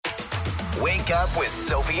Wake Up with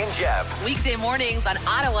Sophie and Jeff. Weekday mornings on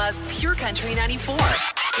Ottawa's Pure Country 94.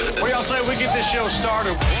 What do y'all say we get this show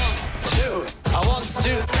started? 1, 2. I 1, 2,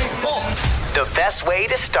 3, 4. The best way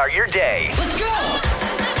to start your day. Let's go!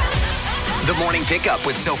 The Morning Pickup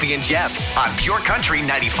with Sophie and Jeff on Pure Country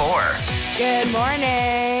 94. Good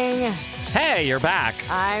morning. Hey, you're back.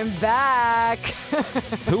 I'm back.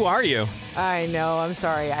 Who are you? I know. I'm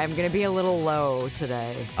sorry. I'm going to be a little low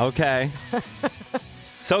today. Okay.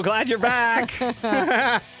 So glad you're back.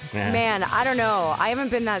 Man, I don't know. I haven't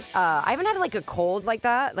been that. I haven't had like a cold like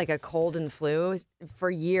that, like a cold and flu,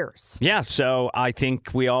 for years. Yeah, so I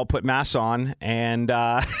think we all put masks on and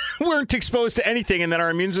weren't exposed to anything, and then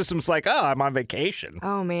our immune system's like, oh, I'm on vacation.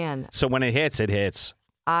 Oh man. So when it hits, it hits.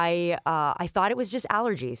 I thought it was just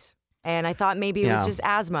allergies. And I thought maybe it was just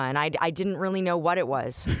asthma, and I didn't really know what it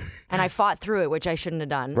was. And I fought through it, which I shouldn't have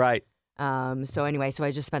done. Right. So anyway,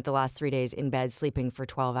 I just spent the last 3 days in bed sleeping for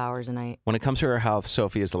 12 hours a night. When it comes to her health,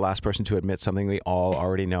 Sophie is the last person to admit something we all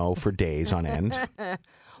already know for days on end.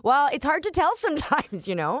 Well, it's hard to tell sometimes,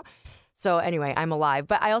 you know. So anyway, I'm alive.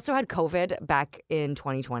 But I also had COVID back in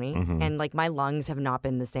 2020, and like my lungs have not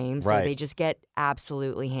been the same. So they just get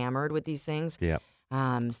absolutely hammered with these things. Yeah.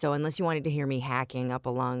 So unless you wanted to hear me hacking up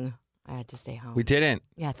a lung, I had to stay home. We didn't.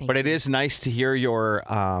 Yeah, thank you. But it is nice to hear your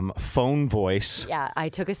phone voice. Yeah, I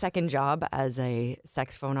took a second job as a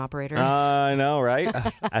sex phone operator. I know, right?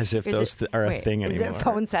 As if those are a thing anymore. Is it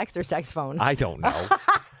phone sex or sex phone? I don't know.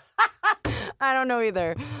 I don't know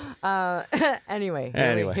either. Anyway,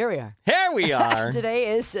 here we are. Here we are.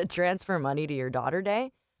 Today is Transfer Money to Your Daughter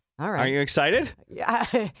Day. All right. Are you excited? Yeah,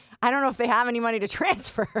 I don't know if they have any money to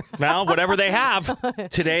transfer. Well, whatever they have.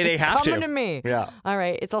 Today they have to. It's coming to me. Yeah. All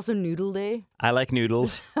right. It's also Noodle Day. I like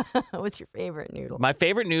noodles. What's your favorite noodle? My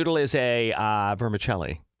favorite noodle is a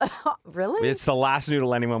vermicelli. Really? It's the last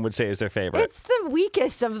noodle anyone would say is their favorite. It's the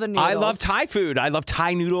weakest of the noodles. I love Thai food. I love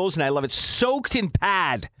Thai noodles, and I love it soaked in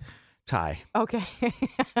pad Thai. Okay.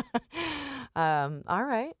 All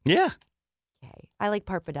right. Yeah. Okay. I like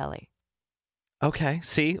pappardelle. Okay.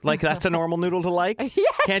 See? Like, that's a normal noodle to like?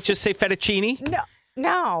 Yes. Can't just say fettuccine?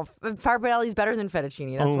 No. Pappardelle is better than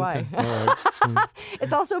fettuccine. That's why. All right.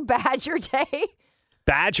 It's also Badger Day.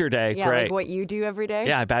 Badger Day. Yeah, Great. like what you do every day.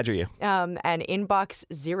 Yeah, I badger you. And Inbox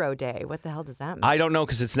Zero Day. What the hell does that mean? I don't know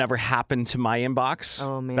because it's never happened to my inbox.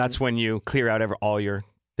 Oh, man. That's when you clear out all your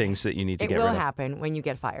things that you need to get rid of. It will happen when you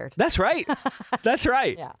get fired. That's right. That's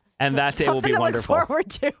right. Yeah. And that day will be wonderful. Look forward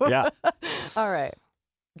to. Yeah. All right.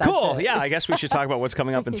 That's cool. it. Yeah, I guess we should talk about what's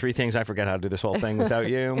coming up in 3 things. I forget how to do this whole thing without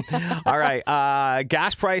you. All right.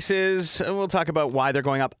 Gas prices. We'll talk about why they're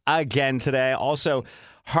going up again today. Also,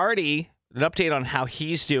 Hardy, an update on how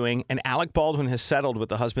he's doing. And Alec Baldwin has settled with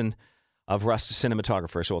the husband of Rust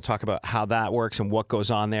cinematographer. So we'll talk about how that works and what goes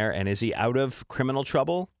on there. And is he out of criminal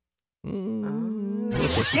trouble? 1, 2,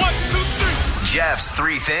 3. Jeff's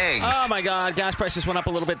 3 things. Oh, my God. Gas prices went up a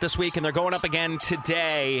little bit this week, and they're going up again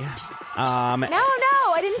today. No,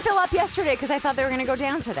 I didn't fill up yesterday because I thought they were going to go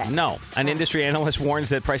down today. No. An industry analyst warns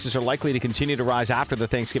that prices are likely to continue to rise after the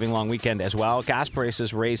Thanksgiving long weekend as well. Gas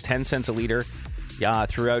prices raised 10 cents a liter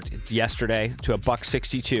throughout yesterday to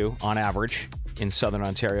 $1.62 on average in southern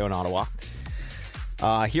Ontario and Ottawa.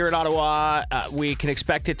 Here in Ottawa, we can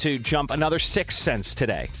expect it to jump another 6 cents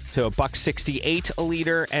today to $1.68 a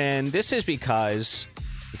liter. And this is because, I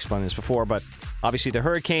explained this before, but obviously the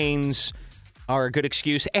hurricanes are a good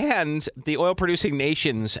excuse. And the oil-producing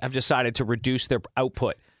nations have decided to reduce their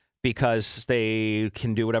output because they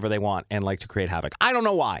can do whatever they want and like to create havoc. I don't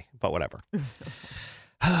know why, but whatever.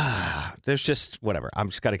 There's just whatever.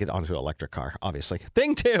 I'm just got to get onto an electric car, obviously.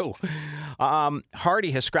 Thing 2.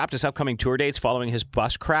 Hardy has scrapped his upcoming tour dates following his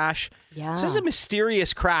bus crash. Yeah. This is a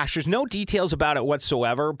mysterious crash. There's no details about it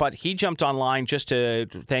whatsoever, but he jumped online just to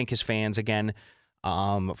thank his fans again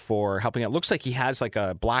for helping. It looks like he has like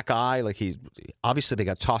a black eye. Like obviously they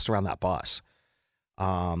got tossed around that bus.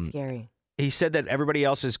 Scary. He said that everybody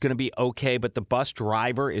else is going to be okay, but the bus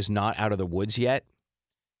driver is not out of the woods yet.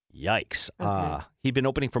 Yikes. Okay. He'd been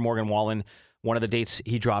opening for Morgan Wallen. One of the dates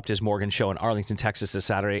he dropped his Morgan show in Arlington, Texas this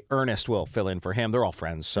Saturday. Ernest will fill in for him. They're all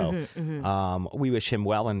friends. So we wish him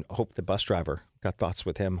well and hope the bus driver got thoughts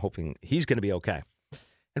with him, hoping he's going to be okay.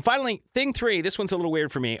 And finally, thing 3. This one's a little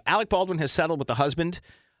weird for me. Alec Baldwin has settled with the husband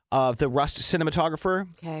of the Rust cinematographer.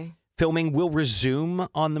 Okay. Filming will resume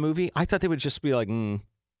on the movie. I thought they would just be like,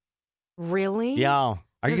 Really? Yeah.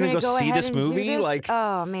 Are you going to go see this ahead and do movie? this? Like,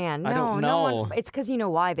 oh man, no, I don't no know. one. It's because you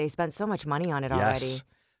know why they spent so much money on it already.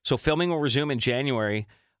 So filming will resume in January.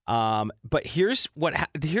 But here's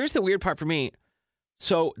the weird part for me.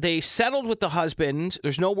 So they settled with the husband.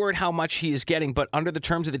 There's no word how much he is getting, but under the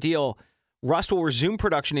terms of the deal, Rust will resume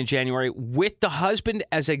production in January with the husband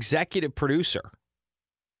as executive producer.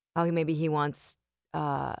 Oh, maybe he wants,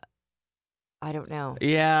 I don't know.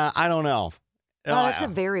 Yeah, I don't know. Oh, that's a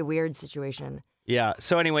very weird situation. Yeah.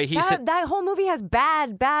 So anyway, he said that whole movie has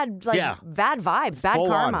bad vibes, bad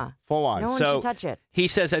karma. Full on. No one should touch it. He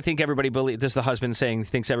says, I think everybody this is the husband saying,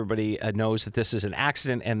 thinks everybody knows that this is an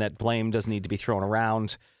accident and that blame doesn't need to be thrown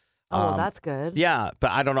around. Oh, that's good. Yeah, but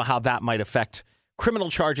I don't know how that might affect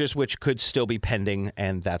criminal charges, which could still be pending,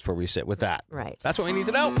 and that's where we sit with that. Right. That's what we need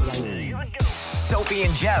to know. Sophie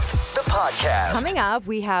and Jeff, the podcast. Coming up,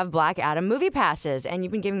 we have Black Adam movie passes, and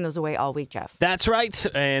you've been giving those away all week, Jeff. That's right,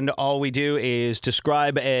 and all we do is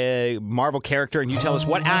describe a Marvel character, and you tell us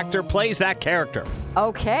what actor plays that character.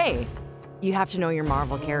 Okay. You have to know your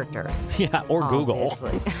Marvel characters. Yeah, or Google.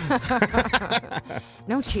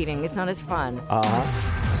 No cheating. It's not as fun.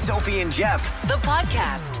 Sophie and Jeff, The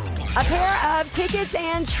podcast. A pair of tickets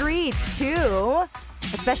and treats to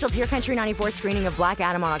a special Pure Country 94 screening of Black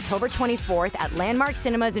Adam on October 24th at Landmark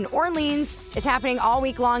Cinemas in Orleans. It's happening all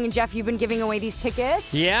week long, and Jeff, you've been giving away these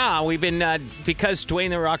tickets? Yeah, we've been, because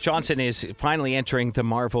Dwayne The Rock Johnson is finally entering the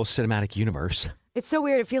Marvel Cinematic Universe. It's so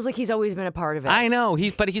weird. It feels like he's always been a part of it. I know,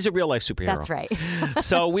 but he's a real-life superhero. That's right.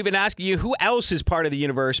 So we've been asking you who else is part of the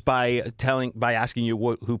universe by asking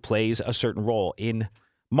you who plays a certain role in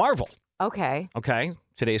Marvel. Okay.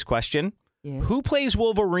 Today's question. Yes. Who plays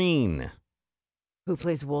Wolverine? Who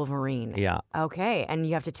plays Wolverine? Yeah. Okay, and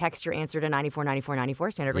you have to text your answer to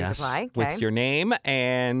 949494. Standard rate apply. Okay. With your name,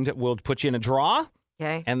 and we'll put you in a draw.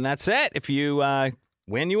 Okay. And that's it. If you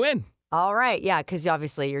win, you win. All right. Yeah, because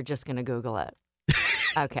obviously you're just going to Google it.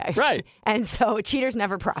 Okay. Right. And so cheaters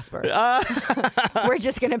never prosper. We're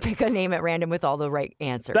just going to pick a name at random with all the right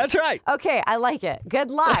answers. That's right. Okay, I like it.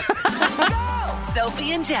 Good luck.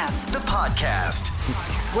 Sophie and Jeff. the podcast.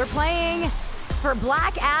 We're playing for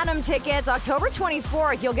Black Adam tickets October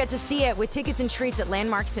 24th. You'll get to see it with tickets and treats at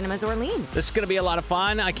Landmark Cinemas Orleans. This is going to be a lot of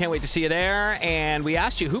fun. I can't wait to see you there. And we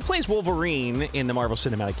asked you, who plays Wolverine in the Marvel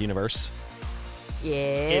Cinematic Universe?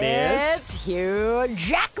 It's Hugh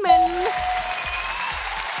Jackman.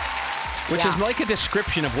 Which is like a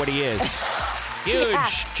description of what he is.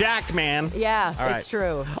 Huge, jacked man. Yeah, All right. it's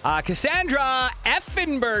true. Cassandra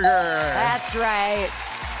Effenberger. That's right.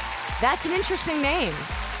 That's an interesting name.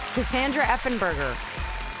 Cassandra Effenberger.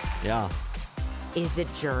 Yeah. Is it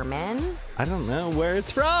German? I don't know where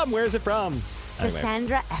it's from. Where is it from? Anyway,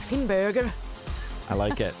 Cassandra Effenberger. I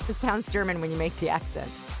like it. It sounds German when you make the accent.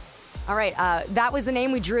 All right, that was the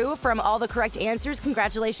name we drew from all the correct answers.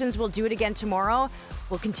 Congratulations. We'll do it again tomorrow.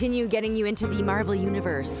 We'll continue getting you into the Marvel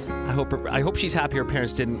Universe. I hope she's happy her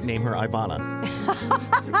parents didn't name her Ivana.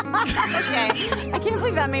 Okay. I can't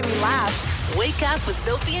believe that made me laugh. Wake up with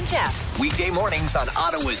Sophie and Jeff. Weekday mornings on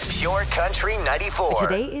Ottawa's Pure Country 94.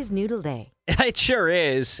 Today is Noodle Day. It sure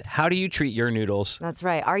is. How do you treat your noodles? That's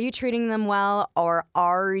right. Are you treating them well, or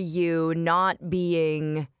are you not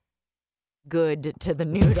being good to the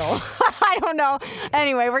noodle? I don't know.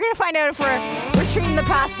 Anyway, we're going to find out if we're treating the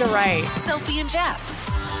pasta right. Sophie and Jeff.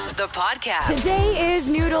 The podcast. Today is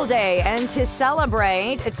Noodle Day, and to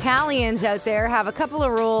celebrate, Italians out there have a couple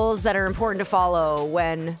of rules that are important to follow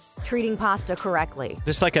when treating pasta correctly.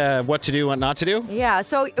 Just like what to do, what not to do? Yeah,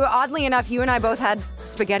 so oddly enough, you and I both had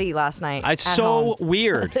spaghetti last night. It's so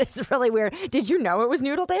weird. It's really weird. Did you know it was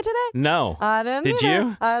Noodle Day today? No. I didn't. Did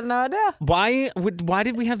you? I had no idea. Why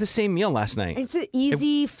did we have the same meal last night? It's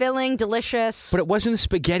easy, filling, delicious. But it wasn't a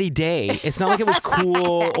spaghetti day. It's not like it was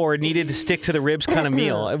cool or needed to stick to the ribs kind of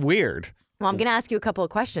meal. Weird. Well, I'm going to ask you a couple of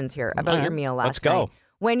questions here about your meal last night. Let's go.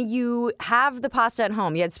 When you have the pasta at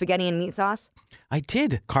home, you had spaghetti and meat sauce? I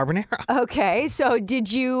did. Carbonara. Okay, so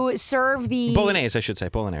did you serve the... Bolognese, I should say.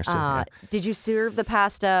 Bolognese. Yeah. Did you serve the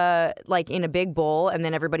pasta like in a big bowl and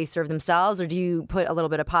then everybody serve themselves? Or do you put a little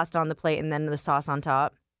bit of pasta on the plate and then the sauce on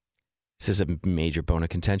top? This is a major bone of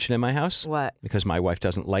contention in my house. What? Because my wife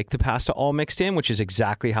doesn't like the pasta all mixed in, which is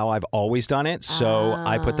exactly how I've always done it. So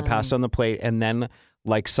I put the pasta on the plate and then,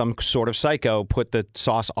 like some sort of psycho, put the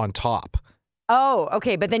sauce on top. Oh,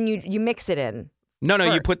 okay, but then you mix it in. No,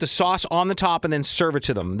 you put the sauce on the top and then serve it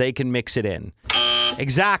to them. They can mix it in.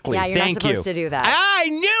 Exactly. Yeah, you're Thank not supposed to do that. I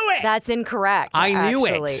knew it. That's incorrect. I knew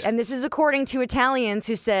actually. it. And this is according to Italians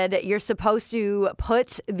who said you're supposed to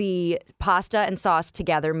put the pasta and sauce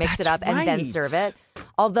together, mix it up, and then serve it.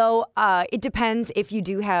 Although it depends if you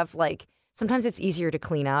do have like, sometimes it's easier to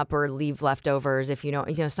clean up or leave leftovers if you know,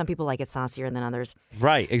 some people like it saucier than others.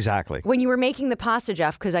 Right, exactly. When you were making the pasta,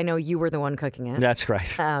 Jeff, because I know you were the one cooking it. That's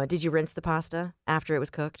right. Did you rinse the pasta after it was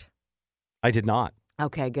cooked? I did not.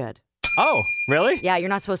 Okay, good. Oh, really? Yeah, you're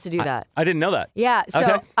not supposed to do that. I didn't know that. Yeah, so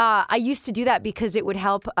Okay. I used to do that because it would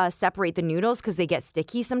help separate the noodles because they get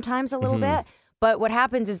sticky sometimes a little bit. But what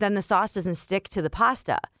happens is then the sauce doesn't stick to the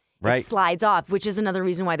pasta. Right. It slides off, which is another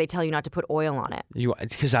reason why they tell you not to put oil on it.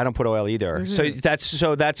 Because I don't put oil either. So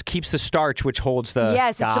that keeps the starch, which holds the.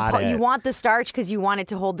 Yes, Got it. you want the starch because you want it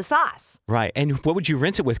to hold the sauce. Right. And what would you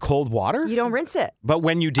rinse it with? Cold water? You don't rinse it. But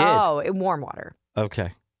when you did. Oh, warm water.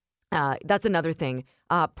 Okay. That's another thing.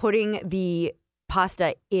 Putting the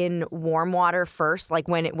pasta in warm water first, like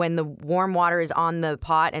when the warm water is on the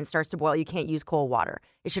pot and starts to boil, you can't use cold water.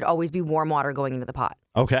 It should always be warm water going into the pot.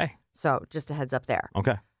 Okay. So just a heads up there.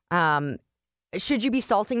 Okay. Should you be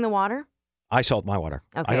salting the water? I salt my water.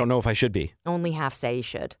 Okay. I don't know if I should be. Only half say you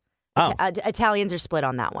should. Oh. Italians are split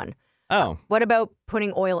on that one. Oh. What about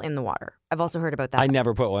putting oil in the water? I've also heard about that. I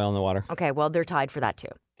never put oil in the water. Okay, well, they're tied for that too.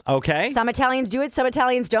 Okay. Some Italians do it, some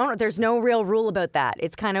Italians don't. There's no real rule about that.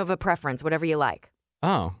 It's kind of a preference, whatever you like.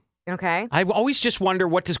 Oh. Okay. I always just wonder,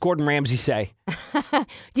 what does Gordon Ramsay say?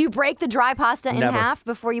 Do you break the dry pasta in Never. half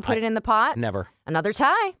before you put it in the pot? Never. Another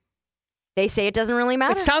tie. They say it doesn't really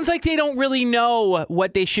matter. It sounds like they don't really know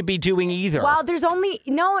what they should be doing either. Well, there's only,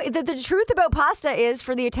 the truth about pasta is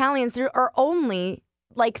for the Italians, there are only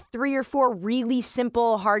like 3 or 4 really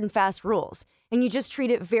simple, hard and fast rules. And you just treat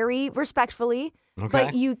it very respectfully,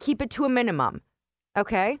 but you keep it to a minimum.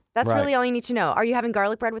 Okay? That's Right. really all you need to know. Are you having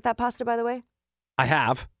garlic bread with that pasta, by the way? I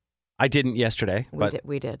have. I didn't yesterday.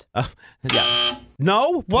 We did. Yeah.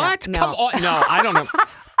 No? What? No. Come on. No, I don't know.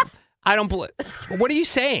 I don't believe. What are you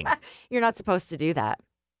saying? You're not supposed to do that.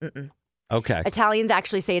 Okay. Italians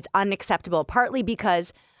actually say it's unacceptable, partly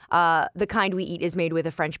because the kind we eat is made with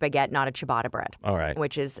a French baguette, not a ciabatta bread. All right.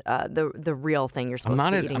 Which is the real thing you're supposed to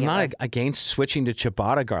be eating. I'm not against switching to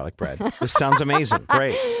ciabatta garlic bread. This sounds amazing.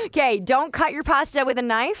 Great. Okay, don't cut your pasta with a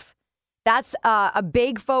knife. That's a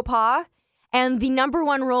big faux pas. And the number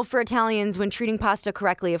one rule for Italians when treating pasta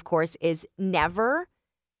correctly, of course, is never,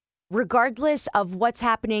 regardless of what's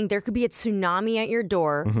happening, there could be a tsunami at your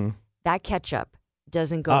door. That ketchup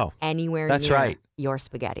doesn't go anywhere that's near right. your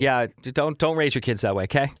spaghetti. Yeah, don't raise your kids that way,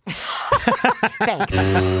 okay? Thanks.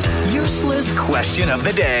 Useless question of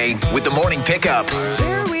the day with the morning pickup.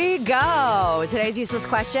 Here we go. Today's useless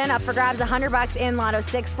question up for grabs: $100 in Lotto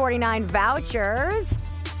 649 vouchers.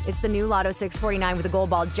 It's the new Lotto 649 with a gold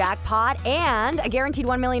ball jackpot and a guaranteed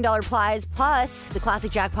 $1 million prize, plus the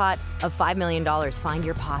classic jackpot of $5 million. Find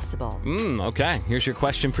your possible. Okay. Here's your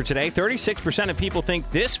question for today. 36% of people think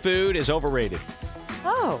this food is overrated.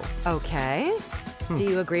 Oh, okay. Do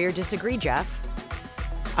you agree or disagree, Jeff?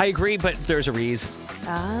 I agree, but there's a reason.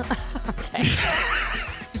 Okay.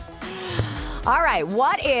 All right.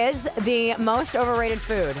 What is the most overrated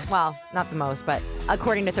food? Well, not the most, but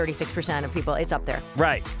according to 36% of people, it's up there.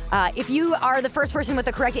 Right. If you are the first person with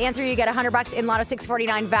the correct answer, you get $100 in Lotto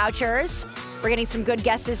 649 vouchers. We're getting some good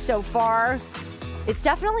guesses so far. It's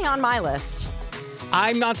definitely on my list.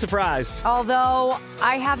 I'm not surprised. Although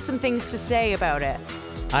I have some things to say about it.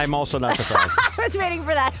 I'm also not surprised. I was waiting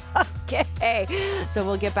for that. Okay. So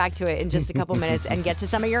we'll get back to it in just a couple minutes and get to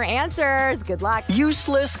some of your answers. Good luck.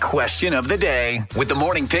 Useless question of the day with the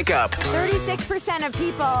morning pickup. 36% of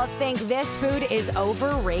people think this food is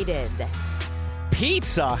overrated.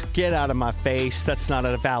 Pizza. Get out of my face. That's not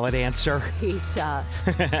a valid answer. Pizza.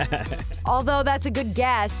 Although that's a good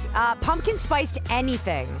guess. Pumpkin spiced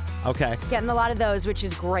anything. Okay. Getting a lot of those, which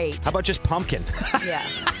is great. How about just pumpkin? Yeah.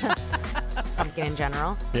 Pumpkin in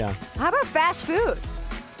general. Yeah. How about fast food?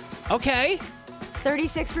 Okay.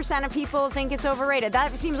 36% of people think it's overrated.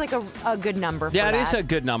 That seems like a good number for Yeah, that. it is a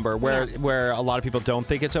good number where a lot of people don't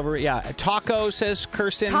think it's overrated. Yeah. Tacos, says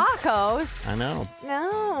Kirsten. Tacos? I know.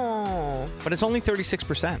 No. But it's only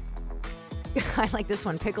 36%. I like this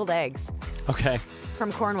one. Pickled eggs. Okay.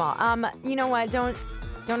 From Cornwall. You know what? Don't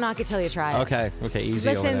knock it till you try it. Okay, easy.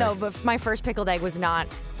 Listen, over there. though, but my first pickled egg was not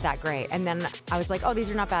that great. And then I was like, oh, these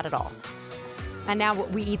are not bad at all. And now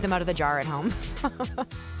we eat them out of the jar at home.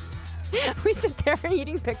 We sit there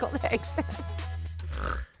eating pickled eggs.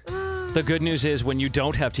 The good news is when you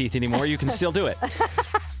don't have teeth anymore, you can still do it.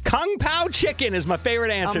 Kung Pao chicken is my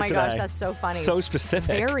favorite answer today. Oh, my gosh, that's so funny. So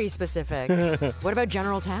specific. Very specific. What about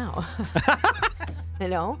General Tao? You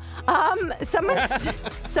know? Someone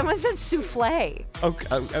said souffle.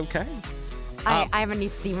 Okay. I haven't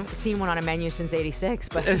seen one on a menu since 86,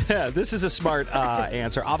 but this is a smart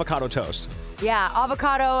answer. Avocado toast. Yeah,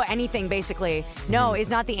 avocado, anything basically. No,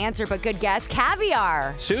 is not the answer, but good guess.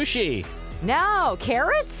 Caviar. Sushi. No.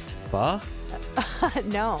 Carrots? Pho?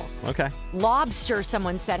 No. Okay. Lobster,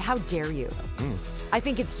 someone said. How dare you? I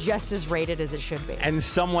think it's just as rated as it should be. And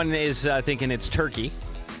someone is thinking it's turkey.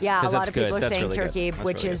 Yeah, a lot that's of people good. are That's saying really turkey, good.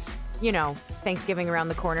 which really is Thanksgiving around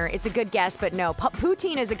the corner. It's a good guess, but no.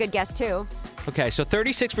 Poutine is a good guess, too. Okay, so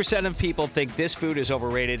 36% of people think this food is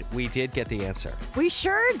overrated. We did get the answer. We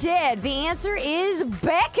sure did. The answer is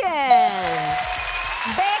bacon.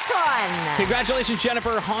 Bacon. Congratulations,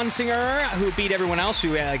 Jennifer Honsinger, who beat everyone else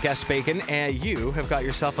who guessed bacon. And you have got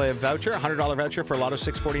yourself a voucher, a $100 voucher for Lotto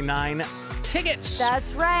 649 tickets.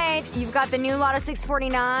 That's right. You've got the new Lotto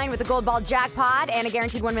 649 with the gold ball jackpot and a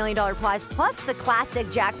guaranteed $1 million prize, plus the classic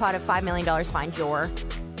jackpot of $5 million. Find your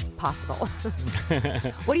possible.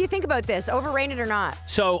 What do you think about this? Overrated or not?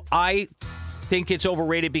 So I think it's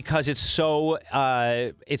overrated because it's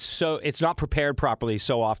not prepared properly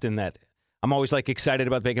so often that I'm always like excited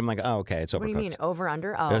about bacon. I'm like, oh, okay, it's overcooked. What do you mean, over,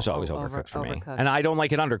 under? Oh, it's always overcooked for me. Overcooked. And I don't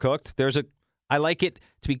like it undercooked. I like it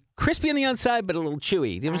to be crispy on the outside, but a little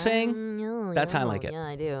chewy. You know what I'm saying? That's how I like it. Yeah,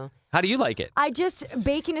 I do. How do you like it?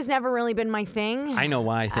 Bacon has never really been my thing. I know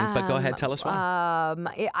why I think, but go ahead, tell us why.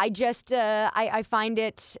 I find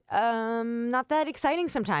it not that exciting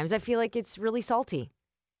sometimes. I feel like it's really salty.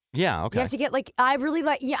 Yeah, okay. You have to get I'm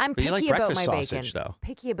But you like picky about breakfast my sausage, bacon. though.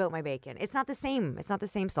 Picky about my bacon. It's not the same. It's not the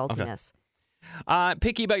same saltiness. Okay.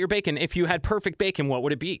 Picky about your bacon. If you had perfect bacon, what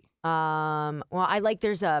would it be? Well,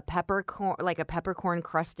 there's a peppercorn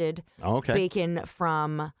crusted bacon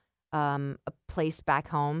from a place back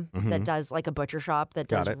home that does like a butcher shop that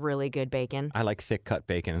does really good bacon. I like thick cut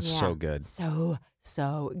bacon. It's so good.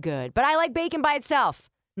 So good. But I like bacon by itself.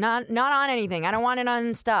 Not on anything. I don't want it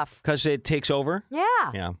on stuff. Because it takes over? Yeah.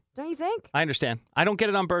 Yeah. Don't you think? I understand. I don't get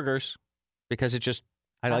it on burgers because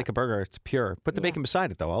I like a burger. It's pure. Put the bacon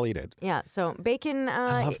beside it, though. I'll eat it. Yeah. So bacon.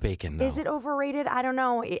 I love bacon, though. Is it overrated? I don't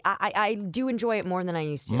know. I do enjoy it more than I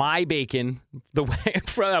used to. My bacon, the way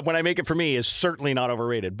when I make it for me, is certainly not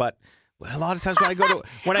overrated. But a lot of times when I go to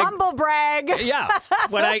humble brag. Yeah.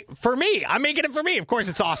 I'm making it for me. Of course,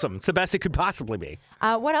 it's awesome. It's the best it could possibly be.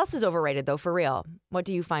 What else is overrated, though? For real, what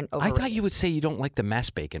do you find overrated? I thought you would say you don't like the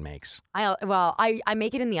mess bacon makes. I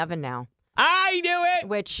make it in the oven now. I knew it.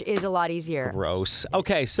 Which is a lot easier. Gross.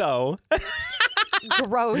 Okay, so.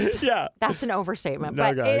 Gross. Yeah. That's an overstatement.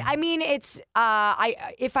 No, but it's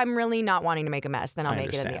if I'm really not wanting to make a mess, then I'll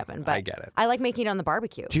make it in the oven. But I get it. I like making it on the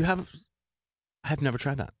barbecue. I've never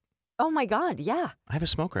tried that. Oh my God, yeah. I have a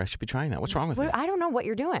smoker. I should be trying that. What's wrong with me? I don't know what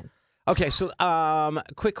you're doing. Okay, so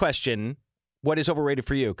quick question. What is overrated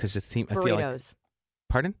for you? Because I feel like. Burritos.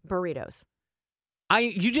 Pardon? Burritos.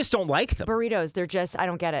 You just don't like them. Burritos, I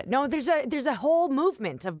don't get it. No, there's a whole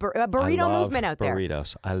movement of a burrito movement out there.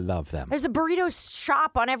 Burritos. I love them. There's a burrito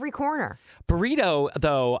shop on every corner. Burrito,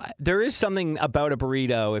 though, there is something about a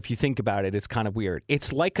burrito, if you think about it, it's kind of weird.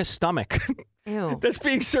 It's like a stomach. Ew. That's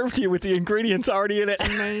being served to you with the ingredients already in it.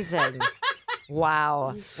 Amazing.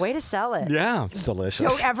 Wow. Way to sell it. Yeah, it's delicious.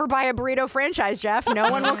 Don't ever buy a burrito franchise, Jeff. No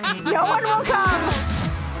one will come.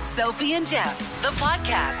 Sophie and Jeff, the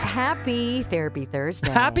podcast. Happy Therapy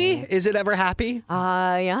Thursday. Happy? Is it ever happy?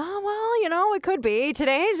 Yeah, well, it could be.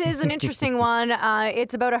 Today's is an interesting one.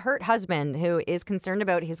 It's about a hurt husband who is concerned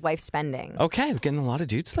about his wife's spending. Okay, I'm getting a lot of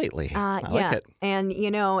dudes lately. I like it. And,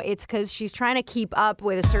 it's because she's trying to keep up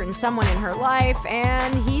with a certain someone in her life,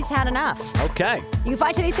 and he's had enough. Okay. You can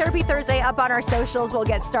find today's Therapy Thursday up on our socials. We'll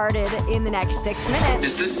get started in the next 6 minutes.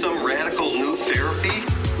 Is this some radical new therapy?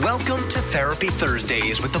 Welcome to Therapy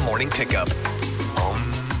Thursdays with the Morning Pickup.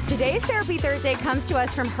 Today's Therapy Thursday comes to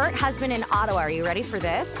us from Hurt Husband in Ottawa. Are you ready for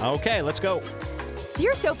this? Okay, let's go.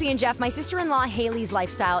 Dear Sophie and Jeff, my sister-in-law Haley's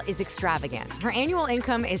lifestyle is extravagant. Her annual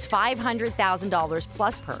income is $500,000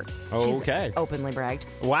 plus perks. Okay. She's openly bragged.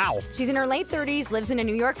 Wow. She's in her late 30s, lives in a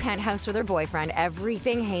New York penthouse with her boyfriend.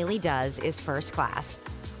 Everything Haley does is first class.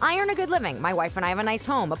 I earn a good living. My wife and I have a nice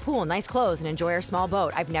home, a pool, nice clothes, and enjoy our small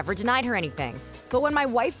boat. I've never denied her anything. But when my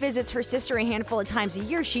wife visits her sister a handful of times a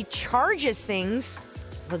year, she charges things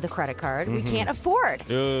with the credit card we can't afford.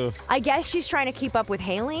 I guess she's trying to keep up with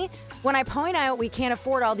Haley. When I point out we can't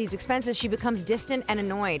afford all these expenses, she becomes distant and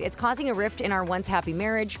annoyed. It's causing a rift in our once happy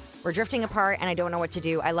marriage. We're drifting apart, and I don't know what to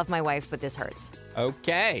do. I love my wife, but this hurts.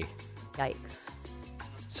 Okay. Yikes.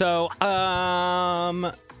 So,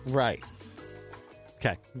 right.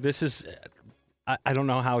 Okay. This is, I don't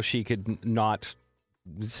know how she could not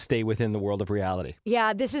stay within the world of reality.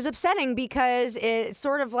 Yeah, this is upsetting because it's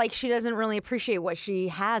sort of like she doesn't really appreciate what she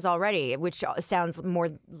has already, which sounds more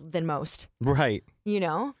than most. Right.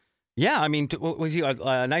 Yeah, I mean, was he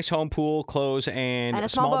a nice home, pool, clothes, and a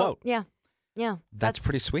small boat? Yeah. Yeah. That's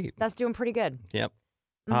pretty sweet. That's doing pretty good. Yep.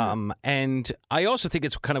 And I also think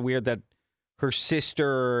it's kind of weird that her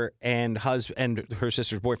sister and her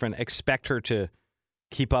sister's boyfriend expect her to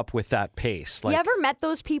keep up with that pace. You ever met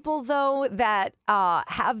those people, though, that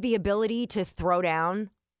have the ability to throw down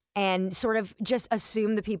and sort of just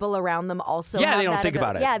assume the people around them also Yeah, have they don't that think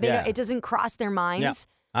about it. Yeah, Yeah. it doesn't cross their minds.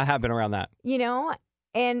 Yeah, I have been around that. You know,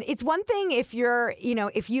 and it's one thing if you're,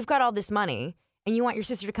 if you've got all this money and you want your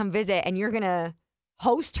sister to come visit and you're going to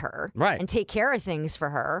host her and take care of things for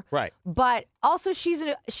her. Right. But also she's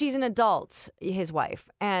an adult, his wife,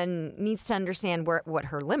 and needs to understand what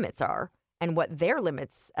her limits are and what their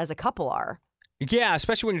limits as a couple are. Yeah,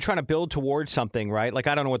 especially when you're trying to build towards something, right? Like,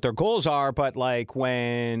 I don't know what their goals are, but like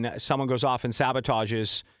when someone goes off and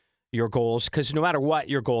sabotages your goals, because no matter what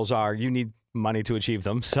your goals are, you need money to achieve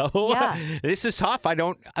them. So this is tough. I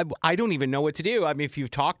don't even know what to do. I mean, if you've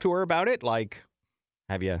talked to her about it, like,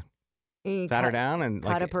 have you sat her down and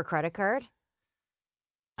cut up her credit card?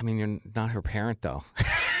 I mean, you're not her parent, though.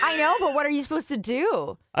 I know, but what are you supposed to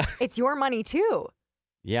do? It's your money too.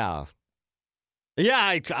 Yeah.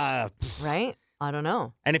 Right? I don't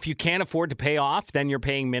know. And if you can't afford to pay off, then you're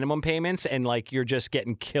paying minimum payments and like you're just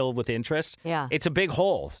getting killed with interest. Yeah. It's a big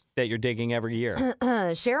hole that you're digging every year.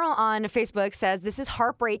 Cheryl on Facebook says, this is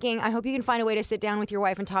heartbreaking. I hope you can find a way to sit down with your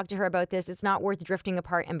wife and talk to her about this. It's not worth drifting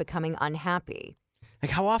apart and becoming unhappy. Like,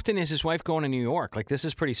 how often is his wife going to New York? Like, this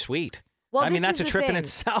is pretty sweet. Well, I mean, that's a trip in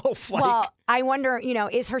itself. Like, well, I wonder,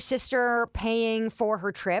 is her sister paying for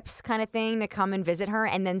her trips kind of thing to come and visit her?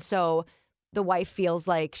 And then so the wife feels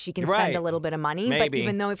like she can spend a little bit of money. Maybe. But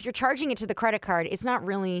even though if you're charging it to the credit card, it's not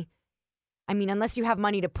really, I mean, unless you have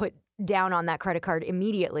money to put down on that credit card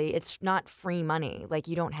immediately, it's not free money. Like,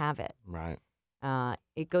 you don't have it. Right.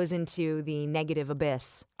 It goes into the negative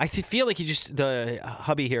abyss. I feel like the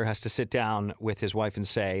hubby here has to sit down with his wife and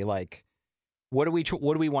say, like, what do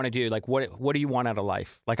we want to do? Like, what do you want out of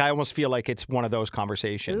life? Like, I almost feel like it's one of those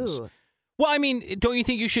conversations. Ooh. Well, I mean, don't you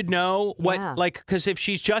think you should know what, like, because if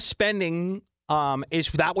she's just spending, is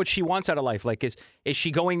that what she wants out of life? Like, is she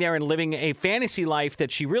going there and living a fantasy life that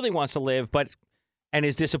she really wants to live, and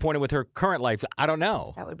is disappointed with her current life? I don't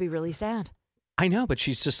know. That would be really sad. I know, but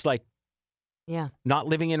she's just like, not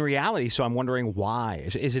living in reality. So I'm wondering why.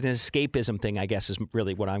 Is it an escapism thing, I guess, is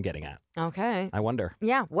really what I'm getting at. Okay. I wonder.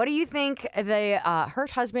 Yeah. What do you think the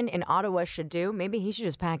hurt husband in Ottawa should do? Maybe he should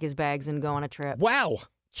just pack his bags and go on a trip. Wow.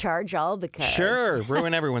 Charge all the cards. Sure.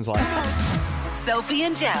 Ruin everyone's life. Sophie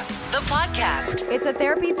and Jeff, the podcast. It's a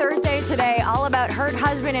Therapy Thursday today, all about hurt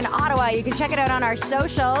husband in Ottawa. You can check it out on our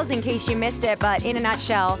socials in case you missed it. But in a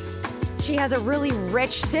nutshell, she has a really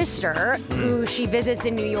rich sister who she visits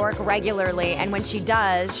in New York regularly. And when she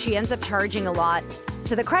does, she ends up charging a lot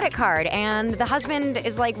to the credit card. And the husband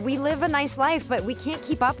is like, we live a nice life, but we can't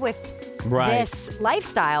keep up with this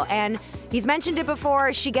lifestyle. And he's mentioned it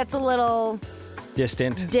before. She gets a little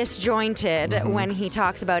disjointed when he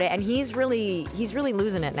talks about it. And he's really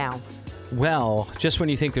losing it now. Well, just when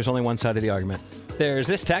you think there's only one side of the argument, there's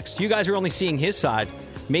this text. You guys are only seeing his side.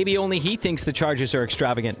 Maybe only he thinks the charges are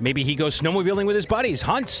extravagant. Maybe he goes snowmobiling with his buddies,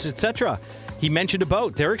 hunts, etc. He mentioned a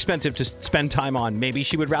boat. They're expensive to spend time on. Maybe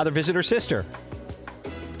she would rather visit her sister.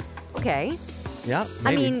 Okay. Yeah,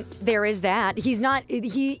 maybe. I mean, there is that. He's not.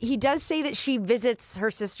 He does say that she visits her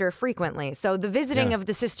sister frequently. So the visiting of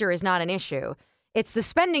the sister is not an issue. It's the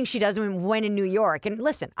spending she does when in New York. And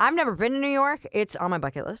listen, I've never been to New York. It's on my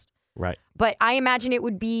bucket list. Right. But I imagine it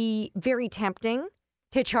would be very tempting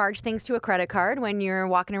to charge things to a credit card when you're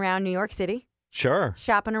walking around New York City. Sure.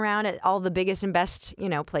 Shopping around at all the biggest and best,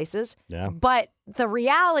 places. Yeah. But the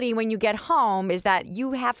reality when you get home is that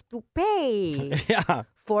you have to pay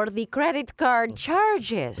for the credit card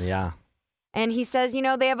charges. Yeah. And he says,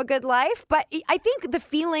 they have a good life. But I think the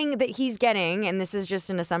feeling that he's getting, and this is just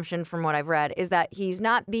an assumption from what I've read, is that he's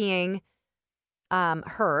not being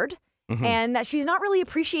heard and that she's not really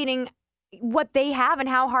appreciating what they have and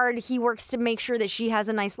how hard he works to make sure that she has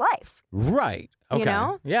a nice life. Right.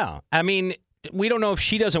 Okay. Yeah. I mean, we don't know if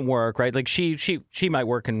she doesn't work, right? Like she might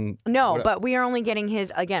work and but we are only getting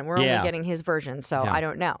his only getting his version, so I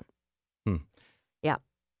don't know. Yeah.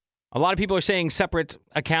 A lot of people are saying separate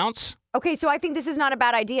accounts. Okay, so I think this is not a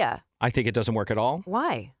bad idea. I think it doesn't work at all.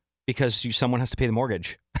 Why? Because someone has to pay the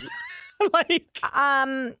mortgage.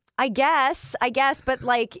 I guess, but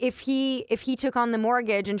like if he took on the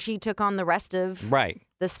mortgage and she took on the rest of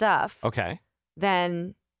the stuff, okay,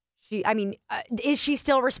 then is she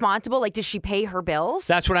still responsible? Like, does she pay her bills?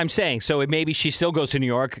 That's what I'm saying. So maybe she still goes to New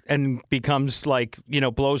York and becomes like,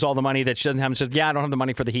 blows all the money that she doesn't have and says, I don't have the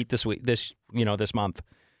money for the heat this month.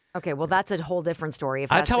 Okay, well, that's a whole different story. If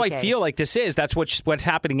that's how the I case. feel like this is. That's what's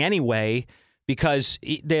happening anyway, because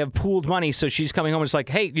they have pooled money. So she's coming home and it's like,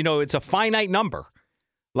 hey, it's a finite number.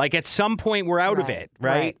 Like at some point we're out of it,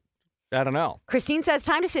 right? I don't know. Christine says,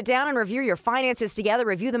 time to sit down and review your finances together,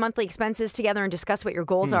 review the monthly expenses together, and discuss what your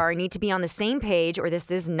goals are. You need to be on the same page or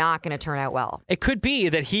this is not going to turn out well. It could be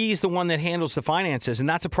that he's the one that handles the finances, and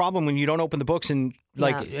that's a problem when you don't open the books and,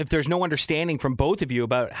 if there's no understanding from both of you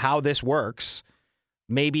about how this works,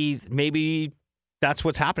 maybe that's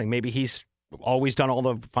what's happening. Maybe he's always done all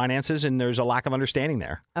the finances and there's a lack of understanding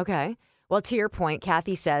there. Okay. Well, to your point,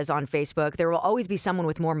 Kathy says on Facebook, there will always be someone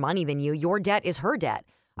with more money than you. Your debt is her debt.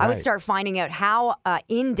 I would start finding out how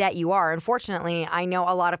in debt you are. Unfortunately, I know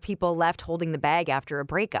a lot of people left holding the bag after a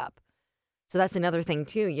breakup. So that's another thing,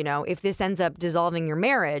 too. You know, if this ends up dissolving your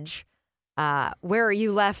marriage, where are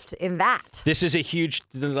you left in that? This is a huge,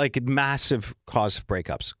 massive cause of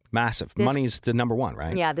breakups. Massive. Money's the number one,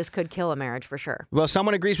 right? Yeah, this could kill a marriage for sure. Well,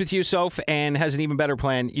 someone agrees with you, Soph, and has an even better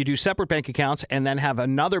plan. You do separate bank accounts and then have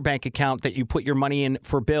another bank account that you put your money in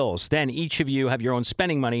for bills. Then each of you have your own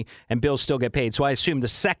spending money and bills still get paid. So I assume the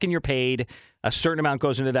second you're paid, a certain amount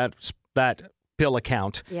goes into that bill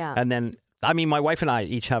account. Yeah. And then, my wife and I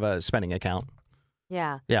each have a spending account.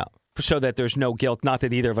 Yeah. Yeah. So that there's no guilt, not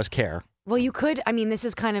that either of us care. Well, you could, this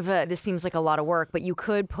is this seems like a lot of work, but you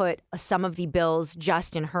could put some of the bills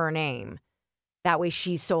just in her name. That way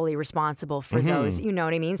she's solely responsible for those, you know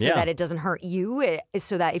what I mean? So that it doesnesn't hurt you,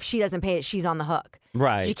 so that if she doesn't pay it, she's on the hook.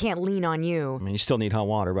 Right. She can't lean on you. You still need hot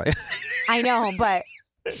water, but... I know, but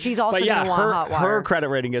she's also going to want hot water. Her credit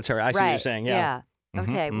rating gets her. I see what you're saying, yeah.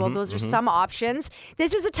 Okay, well, those are some options.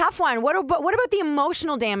 This is a tough one. What about the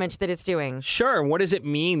emotional damage that it's doing? Sure. What does it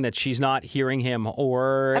mean that she's not hearing him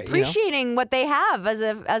or appreciating what they have as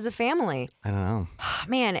a family? I don't know.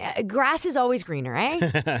 Man, grass is always greener, eh?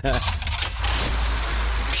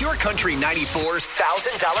 Pure Country 94's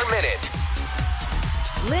 $1,000 Minute.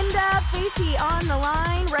 Linda Facey on the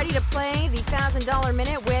line, ready to play the $1,000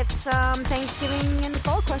 Minute with some Thanksgiving and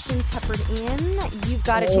fall questions peppered in. You've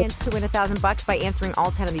got a chance to win $1,000 by answering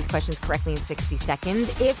all 10 of these questions correctly in 60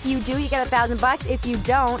 seconds. If you do, you get $1,000. If you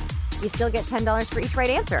don't, you still get $10 for each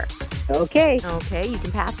right answer. Okay. Okay, you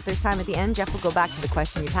can pass if there's time at the end. Jeff will go back to the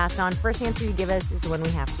question you passed on. First answer you give us is the one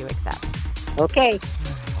we have to accept. Okay.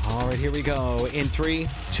 All right, here we go. In 3,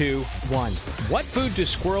 2, 1. What food do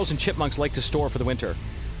squirrels and chipmunks like to store for the winter?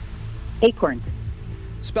 Acorns.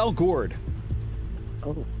 Spell gourd.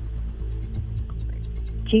 Oh.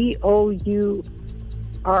 Gourd.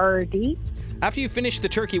 After you finish the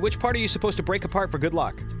turkey, which part are you supposed to break apart for good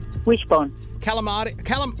luck? Wishbone. Calamari,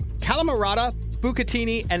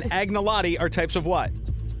 bucatini, and agnolotti are types of what?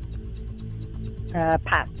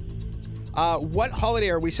 Pass. What holiday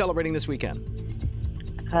are we celebrating this weekend?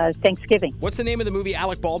 Thanksgiving. What's the name of the movie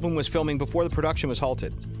Alec Baldwin was filming before the production was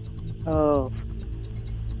halted? Oh,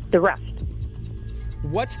 The Rust.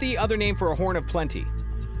 What's the other name for a horn of plenty?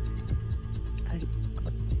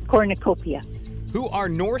 Cornucopia. Who are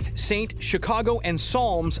North, Saint, Chicago, and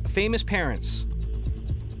Psalm's famous parents?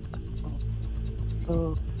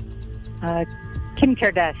 Oh, Kim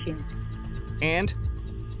Kardashian. And?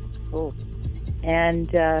 Oh, and,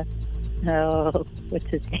 what's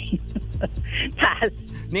his name? Pass.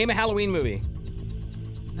 Name a Halloween movie.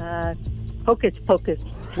 Hocus Pocus.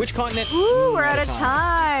 Which continent? Ooh, we're out of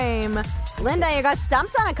time. Linda, you got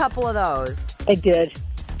stumped on a couple of those. I did.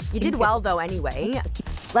 You did well, though, anyway.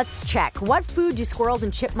 Let's check. What food do squirrels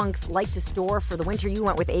and chipmunks like to store for the winter? You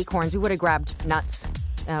went with acorns. We would have grabbed nuts.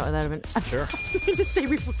 That would have been... Sure. Just say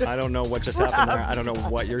I don't know what just happened there. I don't know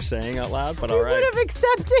what you're saying out loud, but all right. We would have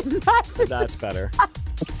accepted nuts. That's better.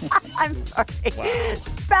 I'm sorry. Wow.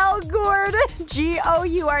 Spell gourd.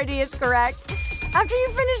 Gourd is correct. After you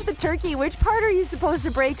finish the turkey, which part are you supposed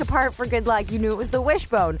to break apart for good luck? You knew it was the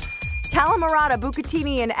wishbone. Calamari,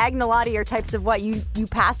 bucatini, and agnolotti are types of what? You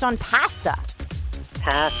passed on pasta.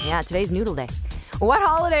 Pass. Yeah, today's Noodle Day. What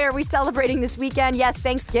holiday are we celebrating this weekend? Yes,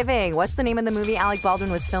 Thanksgiving. What's the name of the movie Alec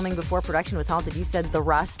Baldwin was filming before production was halted? You said The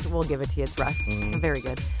Rust. We'll give it to you. It's Rust. Very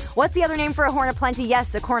good. What's the other nname for a horn of plenty?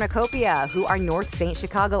 Yes, a cornucopia. Who are North, Saint,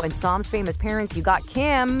 Chicago, and Psalm's famous parents? You got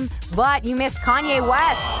Kim, but you missed Kanye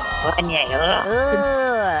West. Kanye.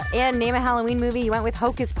 And name a Halloween movie. You went with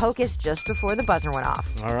Hocus Pocus just before the buzzer went off.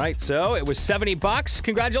 All right, so it was $70.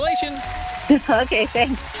 Congratulations. Okay,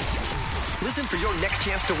 thanks. Listen for your next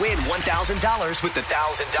chance to win $1,000 with the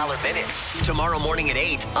 $1,000 Minute. Tomorrow morning at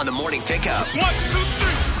 8 on the Morning Pickup. 1, 2,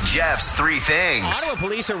 3. Jeff's 3 Things. Ottawa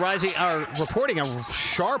police are reporting a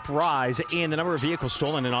sharp rise in the number of vehicles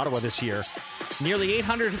stolen in Ottawa this year. Nearly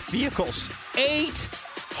 800 vehicles.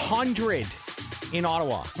 800 in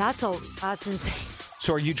Ottawa. That's insane.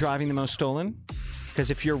 So are you driving the most stolen? Because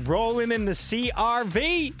if you're rolling in the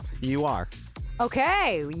CRV, you are.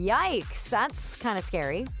 Okay, yikes. That's kind of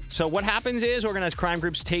scary. So what happens is organized crime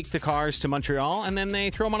groups take the cars to Montreal and then they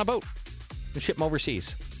throw them on a boat. and ship them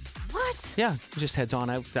overseas. What? Yeah, just heads on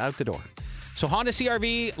out the door. So Honda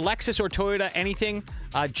CR-V, Lexus or Toyota, anything.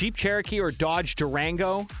 Jeep Cherokee or Dodge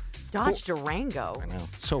Durango. Dodge Durango. I know,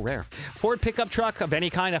 so rare. Ford pickup truck of any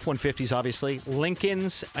kind, F-150s obviously.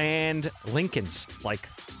 Lincolns, like,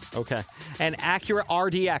 okay. And Acura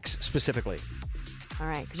RDX specifically. All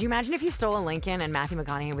right. Could you imagine if you stole a Lincoln and Matthew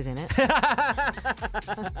McConaughey was in it?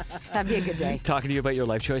 That'd be a good day. Talking to you about your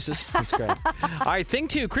life choices. That's great. All right, thing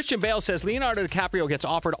two, Christian Bale says Leonardo DiCaprio gets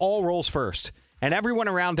offered all roles first. And everyone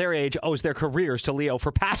around their age owes their careers to Leo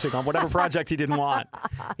for passing on whatever project he didn't want.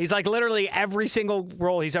 He's like, literally every single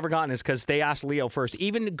role he's ever gotten is because they asked Leo first.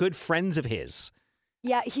 Even good friends of his.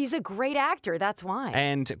 Yeah, he's a great actor. That's why.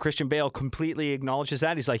 And Christian Bale completely acknowledges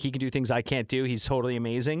that. He's like, he can do things I can't do. He's totally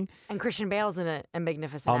amazing. And Christian Bale's a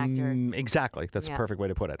magnificent actor. Exactly. That's the perfect way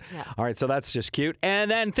to put it. Yeah. All right, so that's just cute. And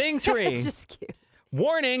then thing three. It's just cute.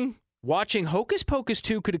 Warning. Watching Hocus Pocus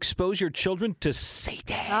 2 could expose your children to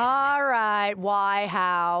Satan. All right. Why?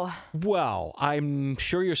 How? Well, I'm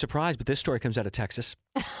sure you're surprised, but this story comes out of Texas.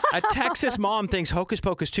 A Texas mom thinks Hocus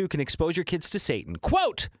Pocus 2 can expose your kids to Satan.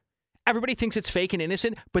 Quote, everybody thinks it's fake and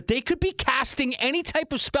innocent, but they could be casting any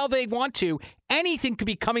type of spell they want to. Anything could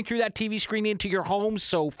be coming through that TV screen into your home,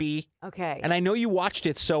 Sophie. Okay. And I know you watched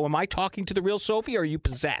it, so am I talking to the real Sophie or are you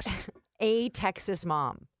possessed? A Texas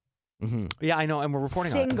mom. Mm-hmm. Yeah, I know, and we're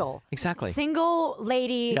reporting on it. Single. Exactly. Single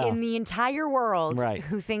lady in the entire world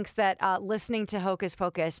who thinks that listening to Hocus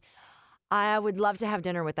Pocus, I would love to have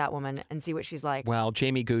dinner with that woman and see what she's like. Well,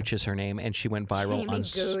 Jamie Gooch is her name, and she went viral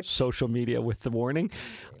on social media with the warning.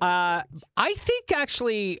 I think,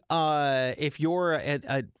 actually, if you're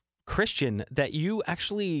a Christian, that you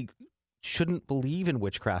actually shouldn't believe in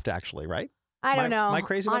witchcraft, actually, right? I don't know. Am I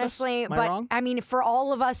crazy about honestly, this? Am I wrong? I mean, for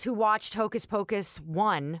all of us who watched Hocus Pocus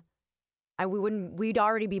 1, we'd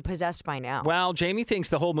already be possessed by now. Well, Jamie thinks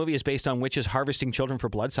the whole movie is based on witches harvesting children for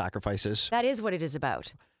blood sacrifices. That is what it is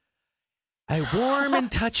about. A warm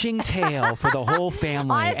and touching tale for the whole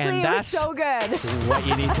family. Honestly, and that's it was so good. What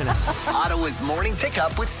you need to know. Ottawa's Morning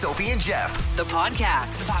Pickup with Sophie and Jeff. The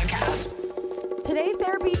podcast. Today's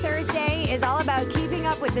Therapy Thursday is all about keeping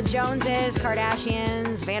up with the Joneses,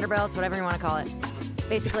 Kardashians, Vanderbilts, whatever you want to call it.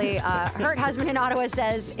 Basically, her husband in Ottawa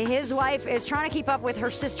says his wife is trying to keep up with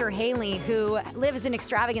her sister Haley, who lives an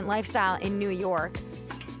extravagant lifestyle in New York.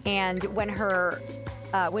 And when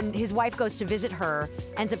his wife goes to visit her,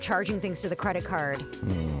 ends up charging things to the credit card.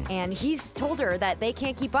 And he's told her that they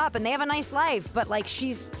can't keep up and they have a nice life, but like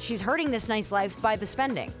she's hurting this nice life by the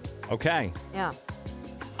spending. Okay. Yeah.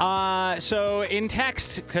 So in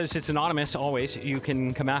text, because it's anonymous always, you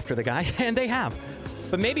can come after the guy, and they have.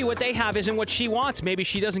 But maybe what they have isn't what she wants. Maybe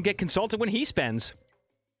she doesn't get consulted when he spends.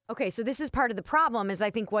 Okay, so this is part of the problem is I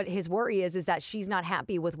think what his worry is that she's not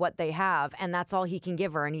happy with what they have, and that's all he can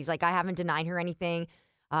give her. And he's like, I haven't denied her anything.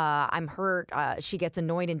 I'm hurt. She gets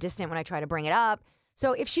annoyed and distant when I try to bring it up.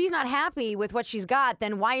 So if she's not happy with what she's got,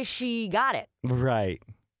 then why has she got it? Right.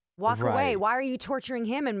 Walk away. Why are you torturing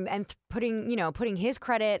him and putting his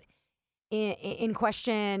credit in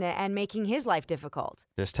question and making his life difficult?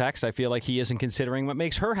 This text, I feel like he isn't considering what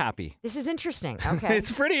makes her happy. This is interesting. Okay.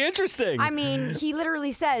 It's pretty interesting. I mean, he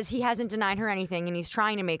literally says he hasn't denied her anything and he's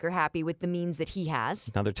trying to make her happy with the means that he has.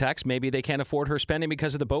 Another text, maybe they can't afford her spending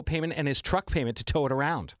because of the boat payment and his truck payment to tow it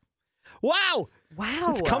around. Wow.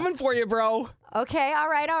 It's coming for you, bro. Okay. All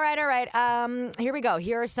right. Here we go.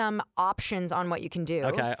 Here are some options on what you can do.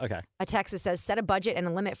 Okay. A text that says, set a budget and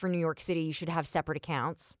a limit for New York City. You should have separate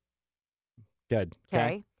accounts. Good.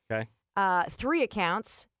 Okay. 3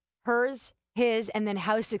 accounts, hers, his, and then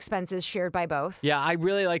house expenses shared by both. Yeah, I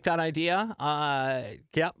really like that idea.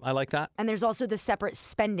 Yeah, I like that. And there's also the separate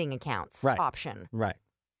spending accounts option. Right.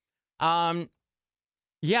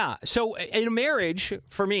 Yeah. So in a marriage,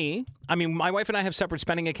 for me, I mean, my wife and I have separate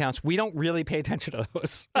spending accounts. We don't really pay attention to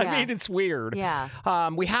those. Yeah. I mean, it's weird. Yeah.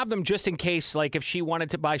 We have them just in case, like if she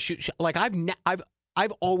wanted to buy shoes. Like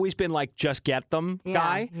I've always been like, just get them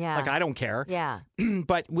guy. Yeah. Like I don't care. Yeah.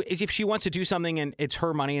 But if she wants to do something and it's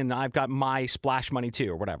her money and I've got my splash money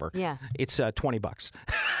too or whatever. Yeah. It's $20.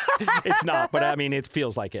 It's not, but I mean, it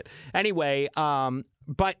feels like it. Anyway,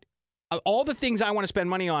 but all the things I want to spend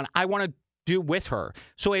money on, I want to do with her.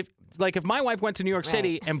 So if my wife went to New York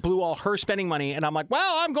City and blew all her spending money and I'm like,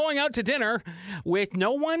 well, I'm going out to dinner with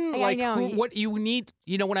no one, what you need,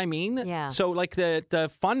 you know what I mean? Yeah. So like the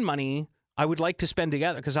fun money I would like to spend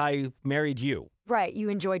together because I married you. Right. You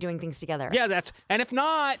enjoy doing things together. Yeah, and if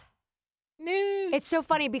not, It's so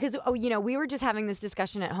funny because, we were just having this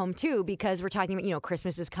discussion at home too because we're talking about,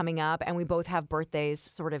 Christmas is coming up and we both have birthdays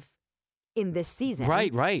sort of in this season.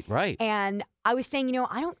 Right. And I was saying,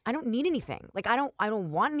 I don't need anything. Like, I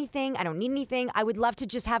don't want anything. I don't need anything. I would love to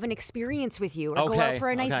just have an experience with you or go out for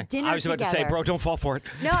a nice dinner together. I was about to say, bro, don't fall for it.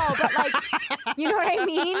 No, but like, you know what I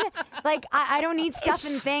mean? Like, I don't need stuff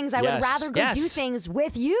and things. I would rather go do things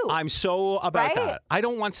with you. I'm so about that. I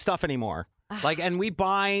don't want stuff anymore. Like, and we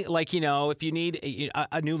buy, like, if you need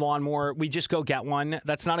a new lawnmower, we just go get one.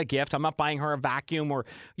 That's not a gift. I'm not buying her a vacuum or,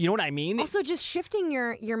 you know what I mean? Also, just shifting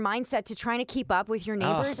your mindset to trying to keep up with your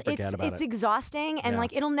neighbors, it's exhausting and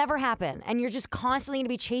like it'll never happen. And you're just constantly going to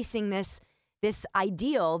be chasing this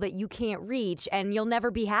ideal that you can't reach and you'll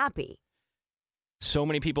never be happy. So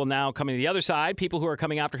many people now coming to the other side. People who are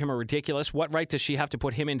coming after him are ridiculous. What right does she have to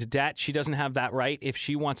put him into debt? She doesn't have that right. If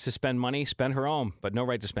she wants to spend money, spend her own, but no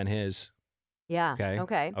right to spend his. Yeah.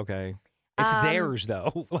 Okay. It's theirs,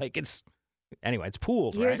 though. Like, anyway, it's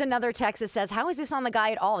pooled, Here's another text that says, how is this on the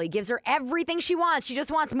guy at all? He gives her everything she wants. She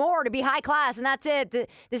just wants more to be high class, and that's it.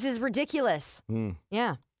 This is ridiculous.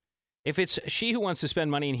 Yeah. If it's she who wants to spend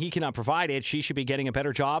money and he cannot provide it, she should be getting a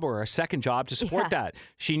better job or a second job to support that.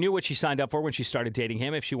 She knew what she signed up for when she started dating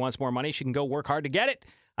him. If she wants more money, she can go work hard to get it.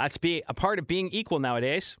 That's a part of being equal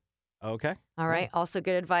nowadays. Okay. All right. Also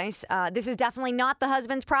good advice. This is definitely not the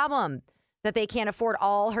husband's problem that they can't afford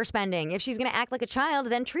all her spending. If she's going to act like a child,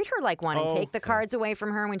 then treat her like one and take the cards away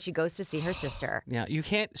from her when she goes to see her sister. Yeah, you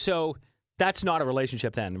can't. So that's not a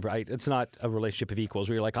relationship then, right? It's not a relationship of equals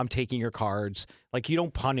where you're like, I'm taking your cards. Like, you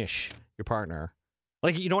don't punish your partner.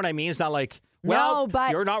 Like, you know what I mean? It's not like, well, but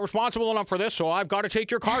you're not responsible enough for this, so I've got to take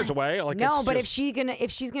your cards away. Like, no, but if she's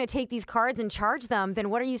gonna take these cards and charge them, then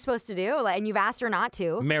what are you supposed to do? And you've asked her not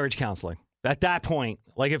to. Marriage counseling. At that point,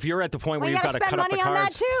 like if you're at the point where you've got to cut up the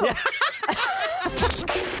cards. You gotta spend money on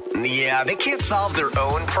that too. Yeah, they can't solve their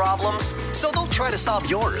own problems, so they'll try to solve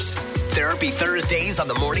yours. Therapy Thursdays on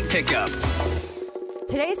the Morning Pickup.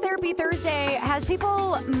 Today's Therapy Thursday has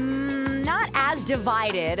people not as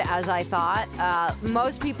divided as I thought.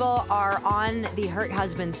 Most people are on the hurt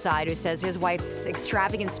husband's side, who says his wife's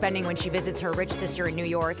extravagant spending when she visits her rich sister in New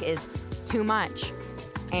York is too much.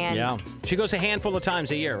 And she goes a handful of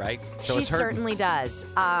times a year, right? So she certainly does.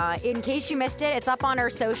 In case you missed it, it's up on her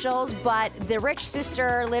socials, but the rich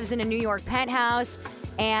sister lives in a New York penthouse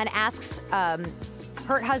and asks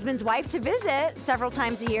hurt husband's wife to visit several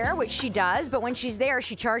times a year, which she does. But when she's there,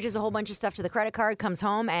 she charges a whole bunch of stuff to the credit card, comes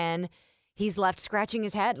home, and he's left scratching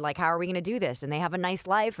his head. Like, how are we going to do this? And they have a nice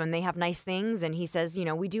life and they have nice things. And he says,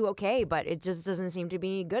 we do okay, but it just doesn't seem to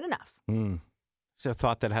be good enough. It's a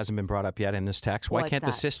thought that hasn't been brought up yet in this text. Why can't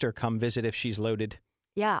the sister come visit if she's loaded?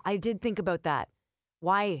 Yeah, I did think about that.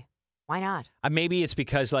 Why? Why not? Maybe it's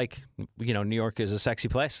because, New York is a sexy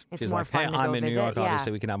place. It's She's more like, fun hey, to I'm go in visit. New York.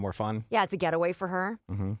 Obviously, we can have more fun. Yeah, it's a getaway for her.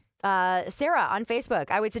 Mm-hmm. Sarah on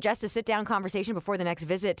Facebook, I would suggest a sit-down conversation before the next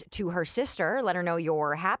visit to her sister. Let her know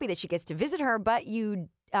you're happy that she gets to visit her, but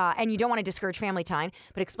and you don't want to discourage family time,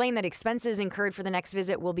 but explain that expenses incurred for the next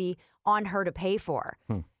visit will be on her to pay for.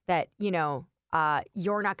 That,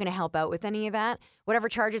 you're not going to help out with any of that. Whatever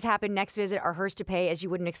charges happen next visit are hers to pay, as you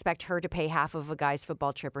wouldn't expect her to pay half of a guy's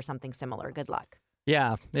football trip or something similar. Good luck.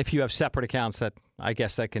 Yeah, if you have separate accounts, I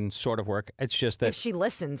guess that can sort of work. It's just that if she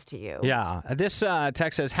listens to you. Yeah. This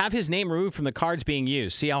text says, have his name removed from the cards being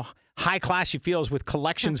used. See how high class she feels with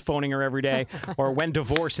collections phoning her every day, or when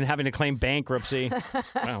divorced and having to claim bankruptcy.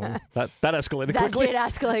 Well, that escalated quickly.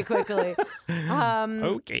 That did escalate quickly.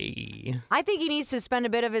 Okay. I think he needs to spend a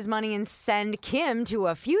bit of his money and send Kim to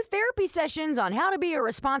a few therapy sessions on how to be a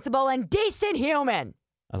responsible and decent human.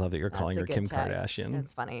 I love that you're calling her Kim text. Kardashian.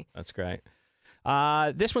 That's funny. That's great.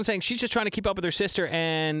 This one's saying she's just trying to keep up with her sister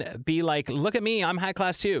and be like, look at me, I'm high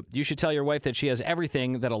class too. You should tell your wife that she has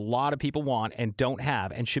everything that a lot of people want and don't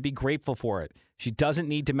have and should be grateful for it. She doesn't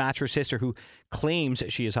need to match her sister who claims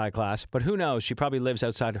she is high class, but who knows? She probably lives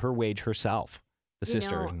outside her wage herself. The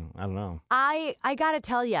sister, I don't know. I got to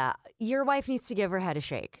tell you, your wife needs to give her head a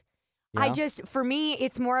shake. Yeah. For me,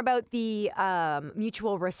 it's more about the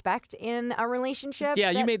mutual respect in a relationship. Yeah,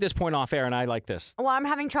 you made this point off air, and I like this. Well, I'm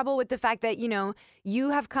having trouble with the fact that, you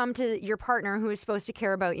have come to your partner who is supposed to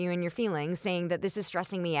care about you and your feelings, saying that this is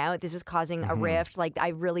stressing me out, this is causing a rift, like I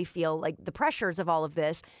really feel like the pressures of all of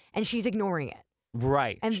this, and she's ignoring it.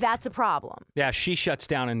 Right. And that's a problem. Yeah, she shuts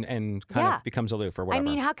down and kind of becomes aloof or whatever. I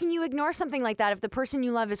mean, how can you ignore something like that if the person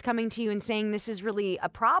you love is coming to you and saying this is really a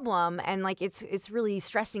problem and like it's really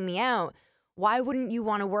stressing me out? Why wouldn't you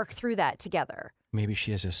want to work through that together? Maybe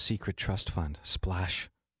she has a secret trust fund. Splash.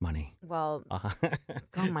 money. Well, oh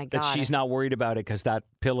my God. That she's not worried about it because that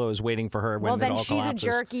pillow is waiting for her when it all collapses. Well, then she's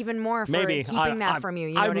a jerk even more for keeping that from you.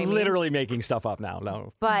 You know I'm what I mean? literally making stuff up now.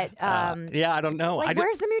 No. But, yeah, I don't know.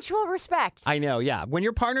 Where's the mutual respect? I know, yeah. When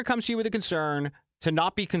your partner comes to you with a concern, to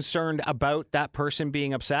not be concerned about that person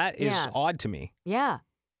being upset is odd to me. Yeah.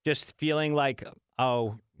 Just feeling like,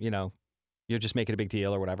 oh, you're just making a big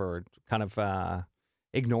deal or whatever, or kind of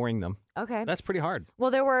ignoring them. Okay. That's pretty hard.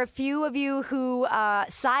 Well, there were a few of you who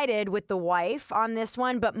sided with the wife on this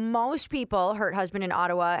one, but most people, hurt husband in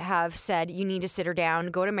Ottawa, have said you need to sit her down,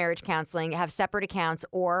 go to marriage counseling, have separate accounts,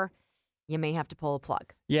 or you may have to pull a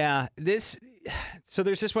plug. Yeah, so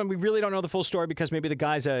there's this one. We really don't know the full story because maybe the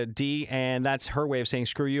guy's a D and that's her way of saying,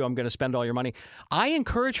 screw you, I'm going to spend all your money. I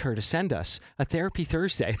encourage her to send us a Therapy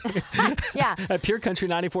Thursday yeah. at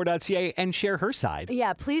purecountry94.ca and share her side.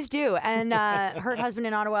 Yeah, please do. And hurt husband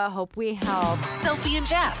in Ottawa, hope we help. Sophie and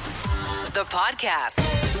Jeff, the podcast.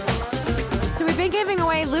 So we've been giving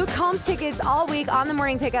away Luke Combs tickets all week on the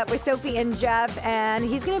morning pickup with Sophie and Jeff, and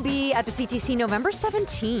he's going to be at the CTC November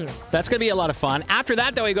 17th. That's going to be a lot of fun. After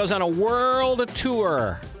that, though, he goes on a world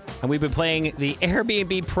tour. And we've been playing the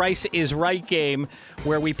Airbnb Price is Right game,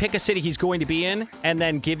 where we pick a city he's going to be in and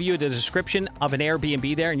then give you the description of an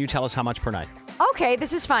Airbnb there, and you tell us how much per night. Okay,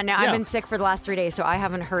 this is fun. Now, I've been sick for the last 3 days, so I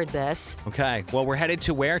haven't heard this. Okay, well, we're headed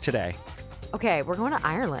to where today? Okay, we're going to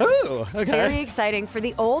Ireland. Ooh, okay. Very exciting for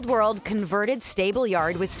the old world converted stable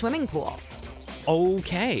yard with swimming pool.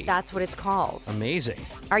 Okay. That's what it's called. Amazing.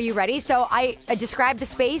 Are you ready? So I describe the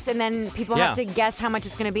space and then people have to guess how much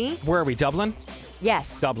it's going to be? Where are we, Dublin?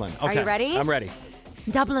 Yes. Dublin. Okay. Are you ready? I'm ready.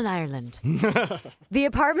 Dublin, Ireland. The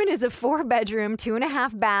apartment is a 4-bedroom,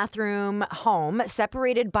 2.5 bathroom home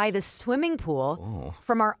separated by the swimming pool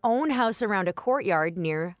from our own house around a courtyard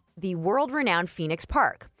near the world-renowned Phoenix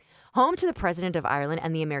Park. Home to the President of Ireland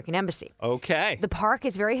and the American Embassy. Okay. The park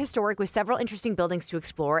is very historic with several interesting buildings to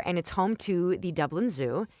explore, and it's home to the Dublin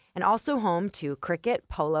Zoo and also home to cricket,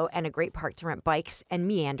 polo, and a great park to rent bikes and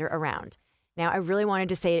meander around. Now, I really wanted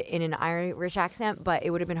to say it in an Irish accent, but it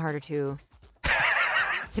would have been harder to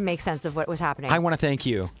make sense of what was happening. I want to thank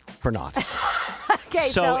you for not. Okay,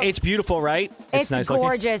 so it's beautiful, right? It's nice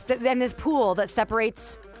gorgeous. Then this pool that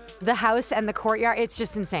separates the house and the courtyard, it's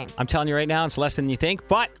just insane. I'm telling you right now, it's less than you think,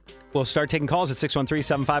 but we'll start taking calls at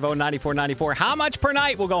 613-750-9494. How much per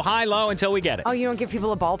night? We'll go high, low until we get it. Oh, you don't give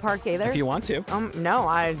people a ballpark either? If you want to. No,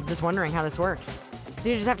 I'm just wondering how this works. So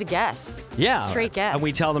you just have to guess. Yeah. Straight guess. And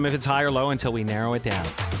we tell them if it's high or low until we narrow it down.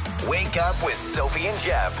 Wake up with Sophie and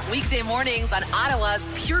Jeff. Weekday mornings on Ottawa's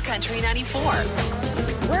Pure Country 94.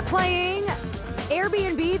 We're playing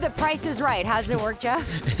Airbnb, The Price is Right. How does it work,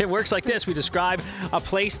 Jeff? It works like this. We describe a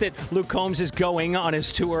place that Luke Combs is going on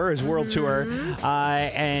his tour, his world tour,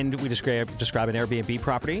 and we describe an Airbnb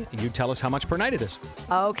property. You tell us how much per night it is.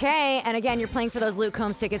 Okay, and again, you're playing for those Luke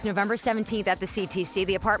Combs tickets November 17th at the CTC.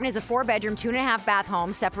 The apartment is a 4-bedroom, 2.5 bath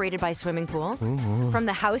home separated by a swimming pool. From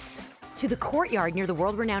the house to the courtyard near the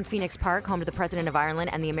world-renowned Phoenix Park, home to the President of Ireland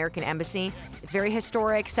and the American Embassy. It's very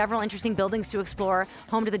historic, several interesting buildings to explore,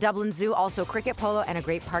 home to the Dublin Zoo, also cricket, polo, and a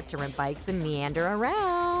great park to rent bikes and meander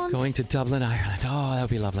around. Going to Dublin, Ireland. Oh, that would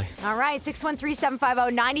be lovely. All right,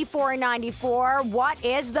 613-750-9494. What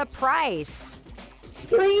is the price?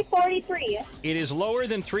 $343. It is lower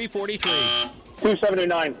than $343.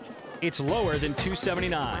 $279. It's lower than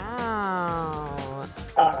 $279. Wow.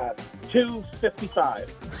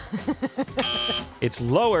 $255. It's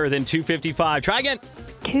lower than $255. Try again.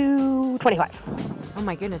 $225. Oh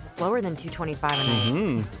my goodness, it's lower than $225 a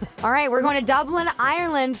night. All right, we're going to Dublin,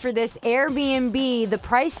 Ireland for this Airbnb. The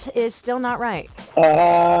price is still not right.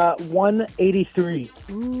 $183.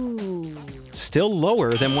 Ooh. Still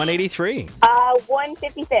lower than $183.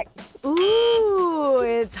 $156. Ooh,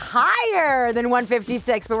 it's higher than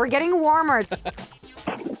 156, but we're getting warmer.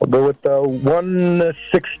 I'll go with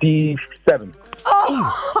 $167.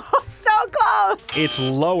 Oh, so close. It's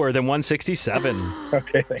lower than $167.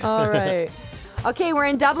 Okay, thanks. All right. Okay, we're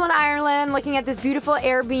in Dublin, Ireland, looking at this beautiful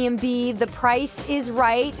Airbnb. The price is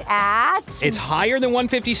right at... It's higher than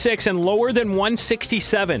 $156 and lower than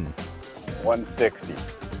 $167.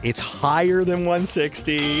 $160. It's higher than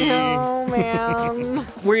 $160. Oh, man.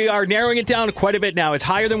 We are narrowing it down quite a bit now. It's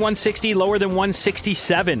higher than $160, lower than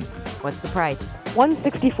 $167. What's the price?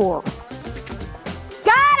 $164.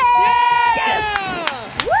 Got it!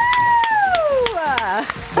 Yeah! Woo!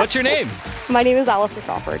 What's your name? My name is Allison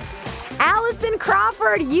Crawford. Allison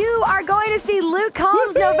Crawford, you are going to see Luke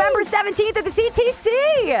Combs November 17th at the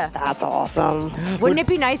CTC. That's awesome. Wouldn't it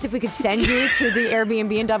be nice if we could send you to the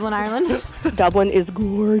Airbnb in Dublin, Ireland? Dublin is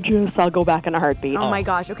gorgeous. I'll go back in a heartbeat. Oh my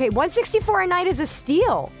gosh. Okay, $164 a night is a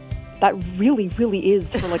steal. that really, really is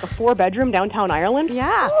for like a 4-bedroom downtown Ireland.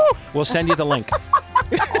 Yeah. Woo! We'll send you the link.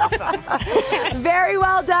 Very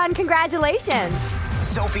well done. Congratulations.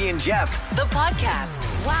 Sophie and Jeff. The podcast.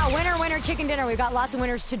 Wow, winner, chicken dinner. We've got lots of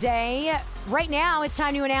winners today. Right now, it's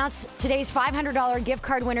time to announce today's $500 gift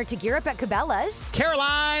card winner to gear up at Cabela's.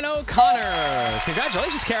 Caroline O'Connor.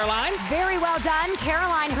 Congratulations, Caroline. Very well done.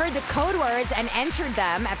 Caroline heard the code words and entered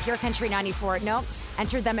them at Pure Country 94. Nope.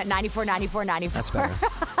 Entered them at 94.94.94. That's better.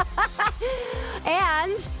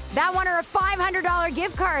 And that won her a $500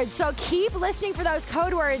 gift card. So keep listening for those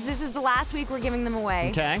code words. This is the last week we're giving them away.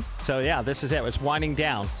 Okay. So, yeah, this is it. It's winding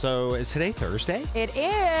down. So, is today Thursday? It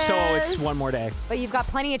is. So, it's one more day. But you've got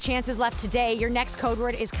plenty of chances left today. Your next code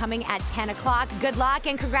word is coming at 10 o'clock. Good luck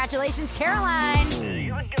and congratulations, Caroline.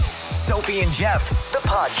 Sophie and Jeff, the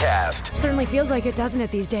podcast. Certainly feels like it, doesn't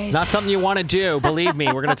it, these days? Not something you want to do. Believe me,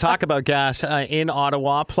 we're going to talk about gas in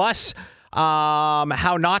Ottawa. Plus,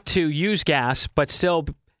 how not to use gas, but still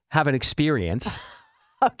have an experience.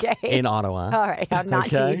 Okay. In Ottawa. All right. How not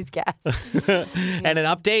to use gas. And an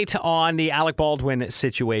update on the Alec Baldwin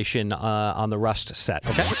situation on the Rust set.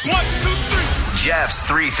 Okay. 1, 2, 3. Jeff's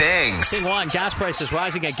 3 things. Thing one, gas prices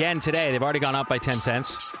rising again today. They've already gone up by 10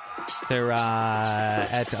 cents. They're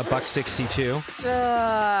at $1.62.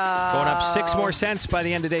 Going up 6 more cents by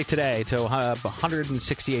the end of the day today to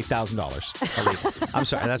 $168,000. I'm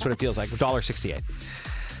sorry, that's what it feels like. $1.68.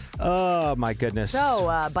 Oh, my goodness.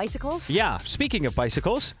 So, bicycles? Yeah, speaking of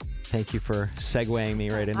bicycles, thank you for segueing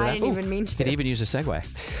me right into that. I didn't even mean to. Could even use a segue.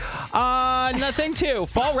 Nothing too.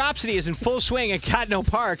 Fall Rhapsody is in full swing at Gatineau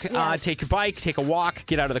Park. Yes. Take your bike, take a walk,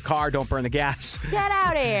 get out of the car, don't burn the gas. Get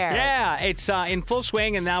out of here. Yeah, it's in full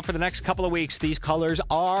swing, and now for the next couple of weeks, these colors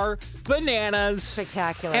are bananas.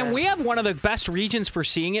 Spectacular. And we have one of the best regions for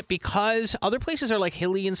seeing it because other places are like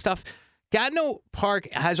hilly and stuff. Gatineau Park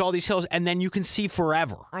has all these hills, and then you can see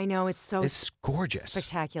forever. I know, it's gorgeous.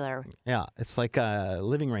 Spectacular. Yeah, it's like a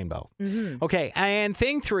living rainbow. Mm-hmm. Okay, and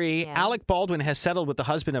thing 3, Alec Baldwin has settled with the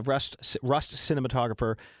husband of Rust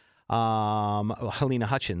cinematographer Helena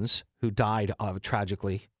Hutchins, who died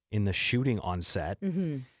tragically in the shooting on set.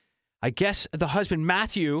 Mm-hmm. I guess the husband,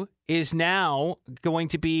 Matthew, is now going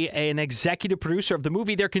to be an executive producer of the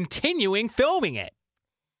movie. They're continuing filming it.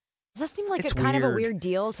 Does that seem like It's a kind of a weird. weird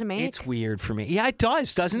deal to make? It's weird for me. Yeah, it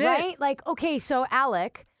does, doesn't it? Right? Like, okay, so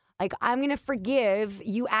Alec, like, I'm going to forgive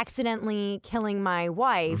you accidentally killing my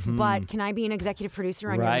wife, but can I be an executive producer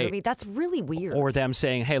on your movie? That's really weird. Or them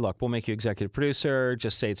saying, hey, look, we'll make you executive producer.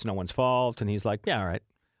 Just say it's no one's fault. And he's like, yeah, all right.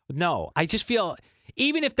 No, I just feel,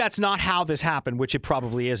 even if that's not how this happened, which it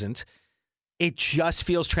probably isn't, it just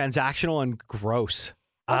feels transactional and gross.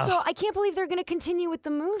 Also, I can't believe they're going to continue with the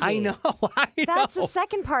movie. I know. That's the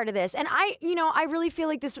second part of this. And I really feel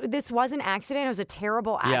like this was an accident. It was a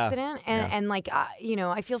terrible accident. And like,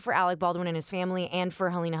 I feel for Alec Baldwin and his family and for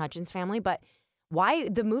Helena Hutchins' family. But why?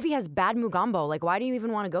 The movie has bad Mugambo. Like, why do you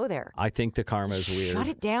even want to go there? I think the karma is weird. Shut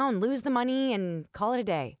it down. Lose the money and call it a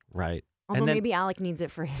day. Right. Although maybe Alec needs it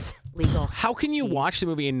for his legal. How can you watch the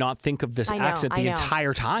movie and not think of this accident the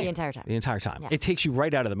entire time? The entire time. The entire time. Yeah. It takes you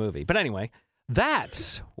right out of the movie. But anyway,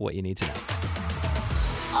 that's what you need to know.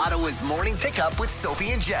 Ottawa's Morning Pickup with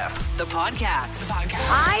Sophie and Jeff. The podcast.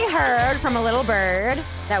 I heard from a little bird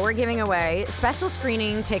that we're giving away special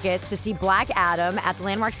screening tickets to see Black Adam at the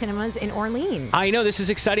Landmark Cinemas in Orleans. I know this is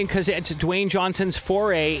exciting because it's Dwayne Johnson's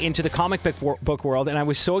foray into the comic book world, and I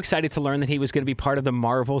was so excited to learn that he was going to be part of the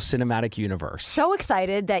Marvel Cinematic Universe. So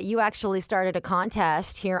excited that you actually started a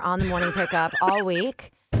contest here on the Morning Pickup all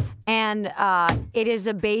week. And it is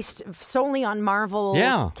based solely on Marvel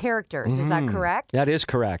characters. Is that correct? That is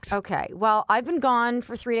correct. Okay. Well, I've been gone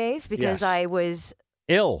for 3 days because I was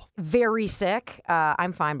ill. Very sick.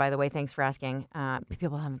 I'm fine, by the way. Thanks for asking.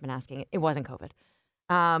 People haven't been asking. It wasn't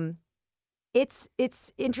COVID.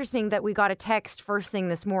 It's interesting that we got a text first thing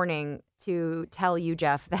this morning to tell you,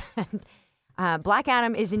 Jeff, that Black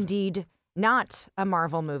Adam is indeed not a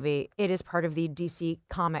Marvel movie. It is part of the DC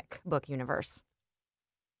comic book universe.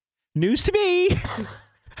 News to me.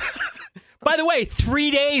 By the way, 3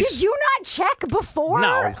 days. Did you not check before?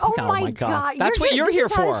 No. Oh, no, my God. That's what you're here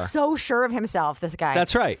for. He's so sure of himself, this guy.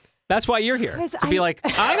 That's right. That's why you're here. To be like,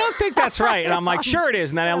 I don't think that's right. And I'm like, sure it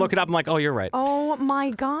is. And then I look it up. I'm like, oh, you're right. Oh,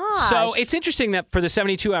 my gosh. So it's interesting that for the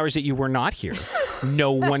 72 hours that you were not here,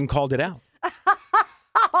 no one called it out.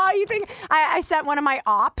 Oh, you think I sent one of my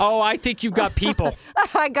ops? Oh, I think you've got people.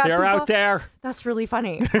 I got They're people. out there. That's really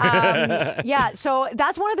funny. Yeah, so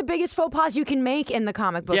that's one of the biggest faux pas you can make in the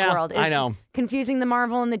comic book world. Is I know. Confusing the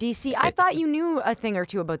Marvel and the DC. I thought you knew a thing or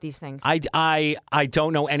two about these things. I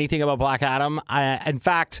don't know anything about Black Adam. In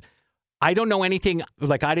fact, I don't know anything.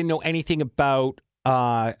 Like, I didn't know anything about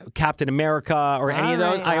Captain America or any of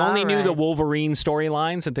those. Right, I only knew right. the Wolverine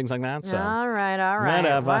storylines and things like that. So All right.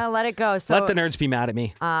 Whatever. Well, let it go. So, let the nerds be mad at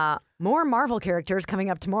me. more Marvel characters coming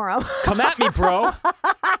up tomorrow. Come at me, bro.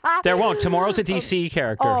 There won't. Tomorrow's a DC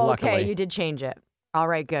character, luckily. Okay, you did change it. All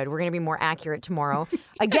right, good. We're going to be more accurate tomorrow.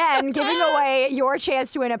 Again, giving away your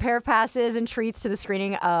chance to win a pair of passes and treats to the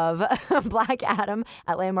screening of Black Adam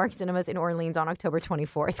at Landmark Cinemas in Orleans on October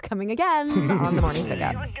 24th. Coming again on the Morning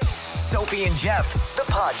Pickup. Sophie and Jeff, the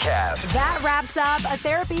podcast. That wraps up a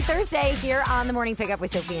Therapy Thursday here on the Morning Pickup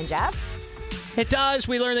with Sophie and Jeff. It does.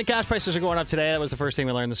 We learned that gas prices are going up today. That was the first thing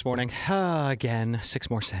we learned this morning. Again, 6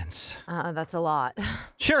 more cents. That's a lot.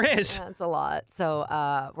 Sure is. That's a lot. So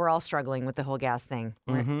we're all struggling with the whole gas thing.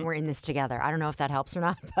 We're in this together. I don't know if that helps or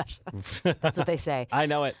not, but that's what they say. I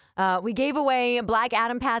know it. We gave away Black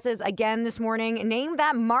Adam passes again this morning. Name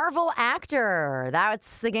that Marvel actor.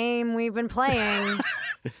 That's the game we've been playing.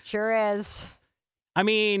 Sure is. I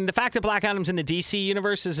mean, the fact that Black Adam's in the DC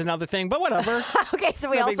universe is another thing, but whatever. Okay, so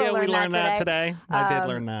we No big also deal. learned, We learned that today. today. I did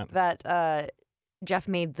learn that. That Jeff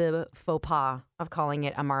made the faux pas of calling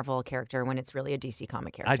it a Marvel character when it's really a DC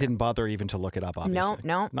comic character. I didn't bother even to look it up, obviously.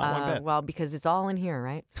 No. Not one bit. Well, because it's all in here,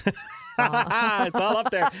 right? It's all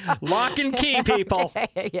up there. Lock and key, people.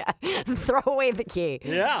 Yeah. Throw away the key.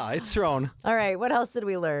 Yeah, it's thrown. All right, what else did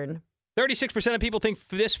we learn? 36% of people think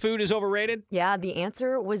this food is overrated. Yeah, the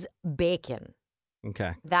answer was bacon.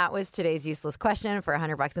 Okay. That was today's useless question for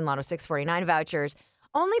 $100 in Lotto 649 vouchers.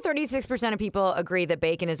 Only 36% of people agree that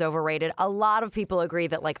bacon is overrated. A lot of people agree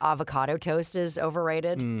that like avocado toast is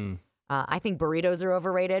overrated. I think burritos are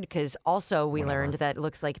overrated because also we learned that it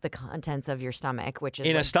looks like the contents of your stomach, which is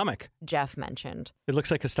In what a stomach. Jeff mentioned. It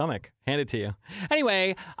looks like a stomach. Hand it to you.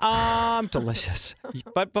 Anyway, delicious.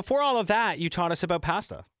 But before all of that, you taught us about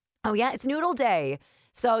pasta. Oh, yeah, it's Noodle Day.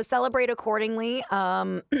 So celebrate accordingly.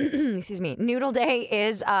 Excuse me. Noodle Day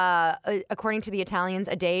is, according to the Italians,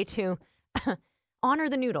 a day to honor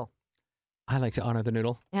the noodle. I like to honor the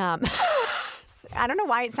noodle. I don't know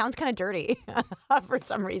why it sounds kind of dirty for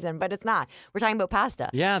some reason, but it's not. We're talking about pasta.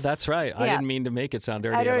 Yeah, that's right. I Yeah. didn't mean to make it sound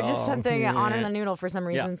dirty I don't at know, just all. something honor the noodle for some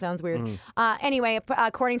reason sounds weird. Anyway,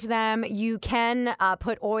 according to them, you can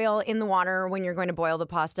put oil in the water when you're going to boil the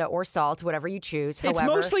pasta or salt, whatever you choose. It's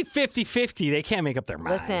However, mostly 50-50. They can't make up their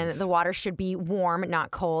minds. listen, the water should be warm,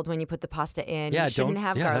 not cold when you put the pasta in. Yeah, you shouldn't don't-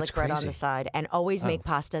 have yeah, garlic that's bread on crazy. the side. And always make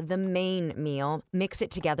pasta the main meal. Mix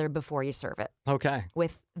it together before you serve it Okay.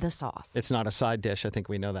 with the sauce. It's not a side dish. I think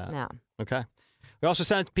we know that. No. Okay. We also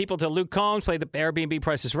sent people to Luke Combs, play the Airbnb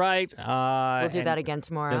Price is Right. We'll do that again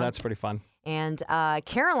tomorrow. Yeah, that's pretty fun. And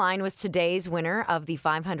Caroline was today's winner of the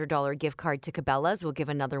 $500 gift card to Cabela's. We'll give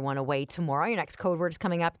another one away tomorrow. Your next code word is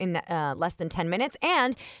coming up in less than 10 minutes.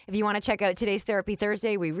 And if you want to check out today's Therapy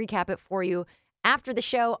Thursday, we recap it for you after the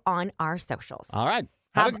show on our socials. All right.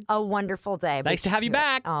 Have a wonderful day. Nice to have you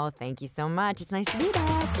back. Oh, thank you so much. It's nice to be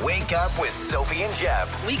back. Wake up with Sophie and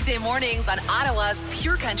Jeff. Weekday mornings on Ottawa's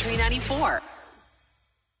Pure Country 94.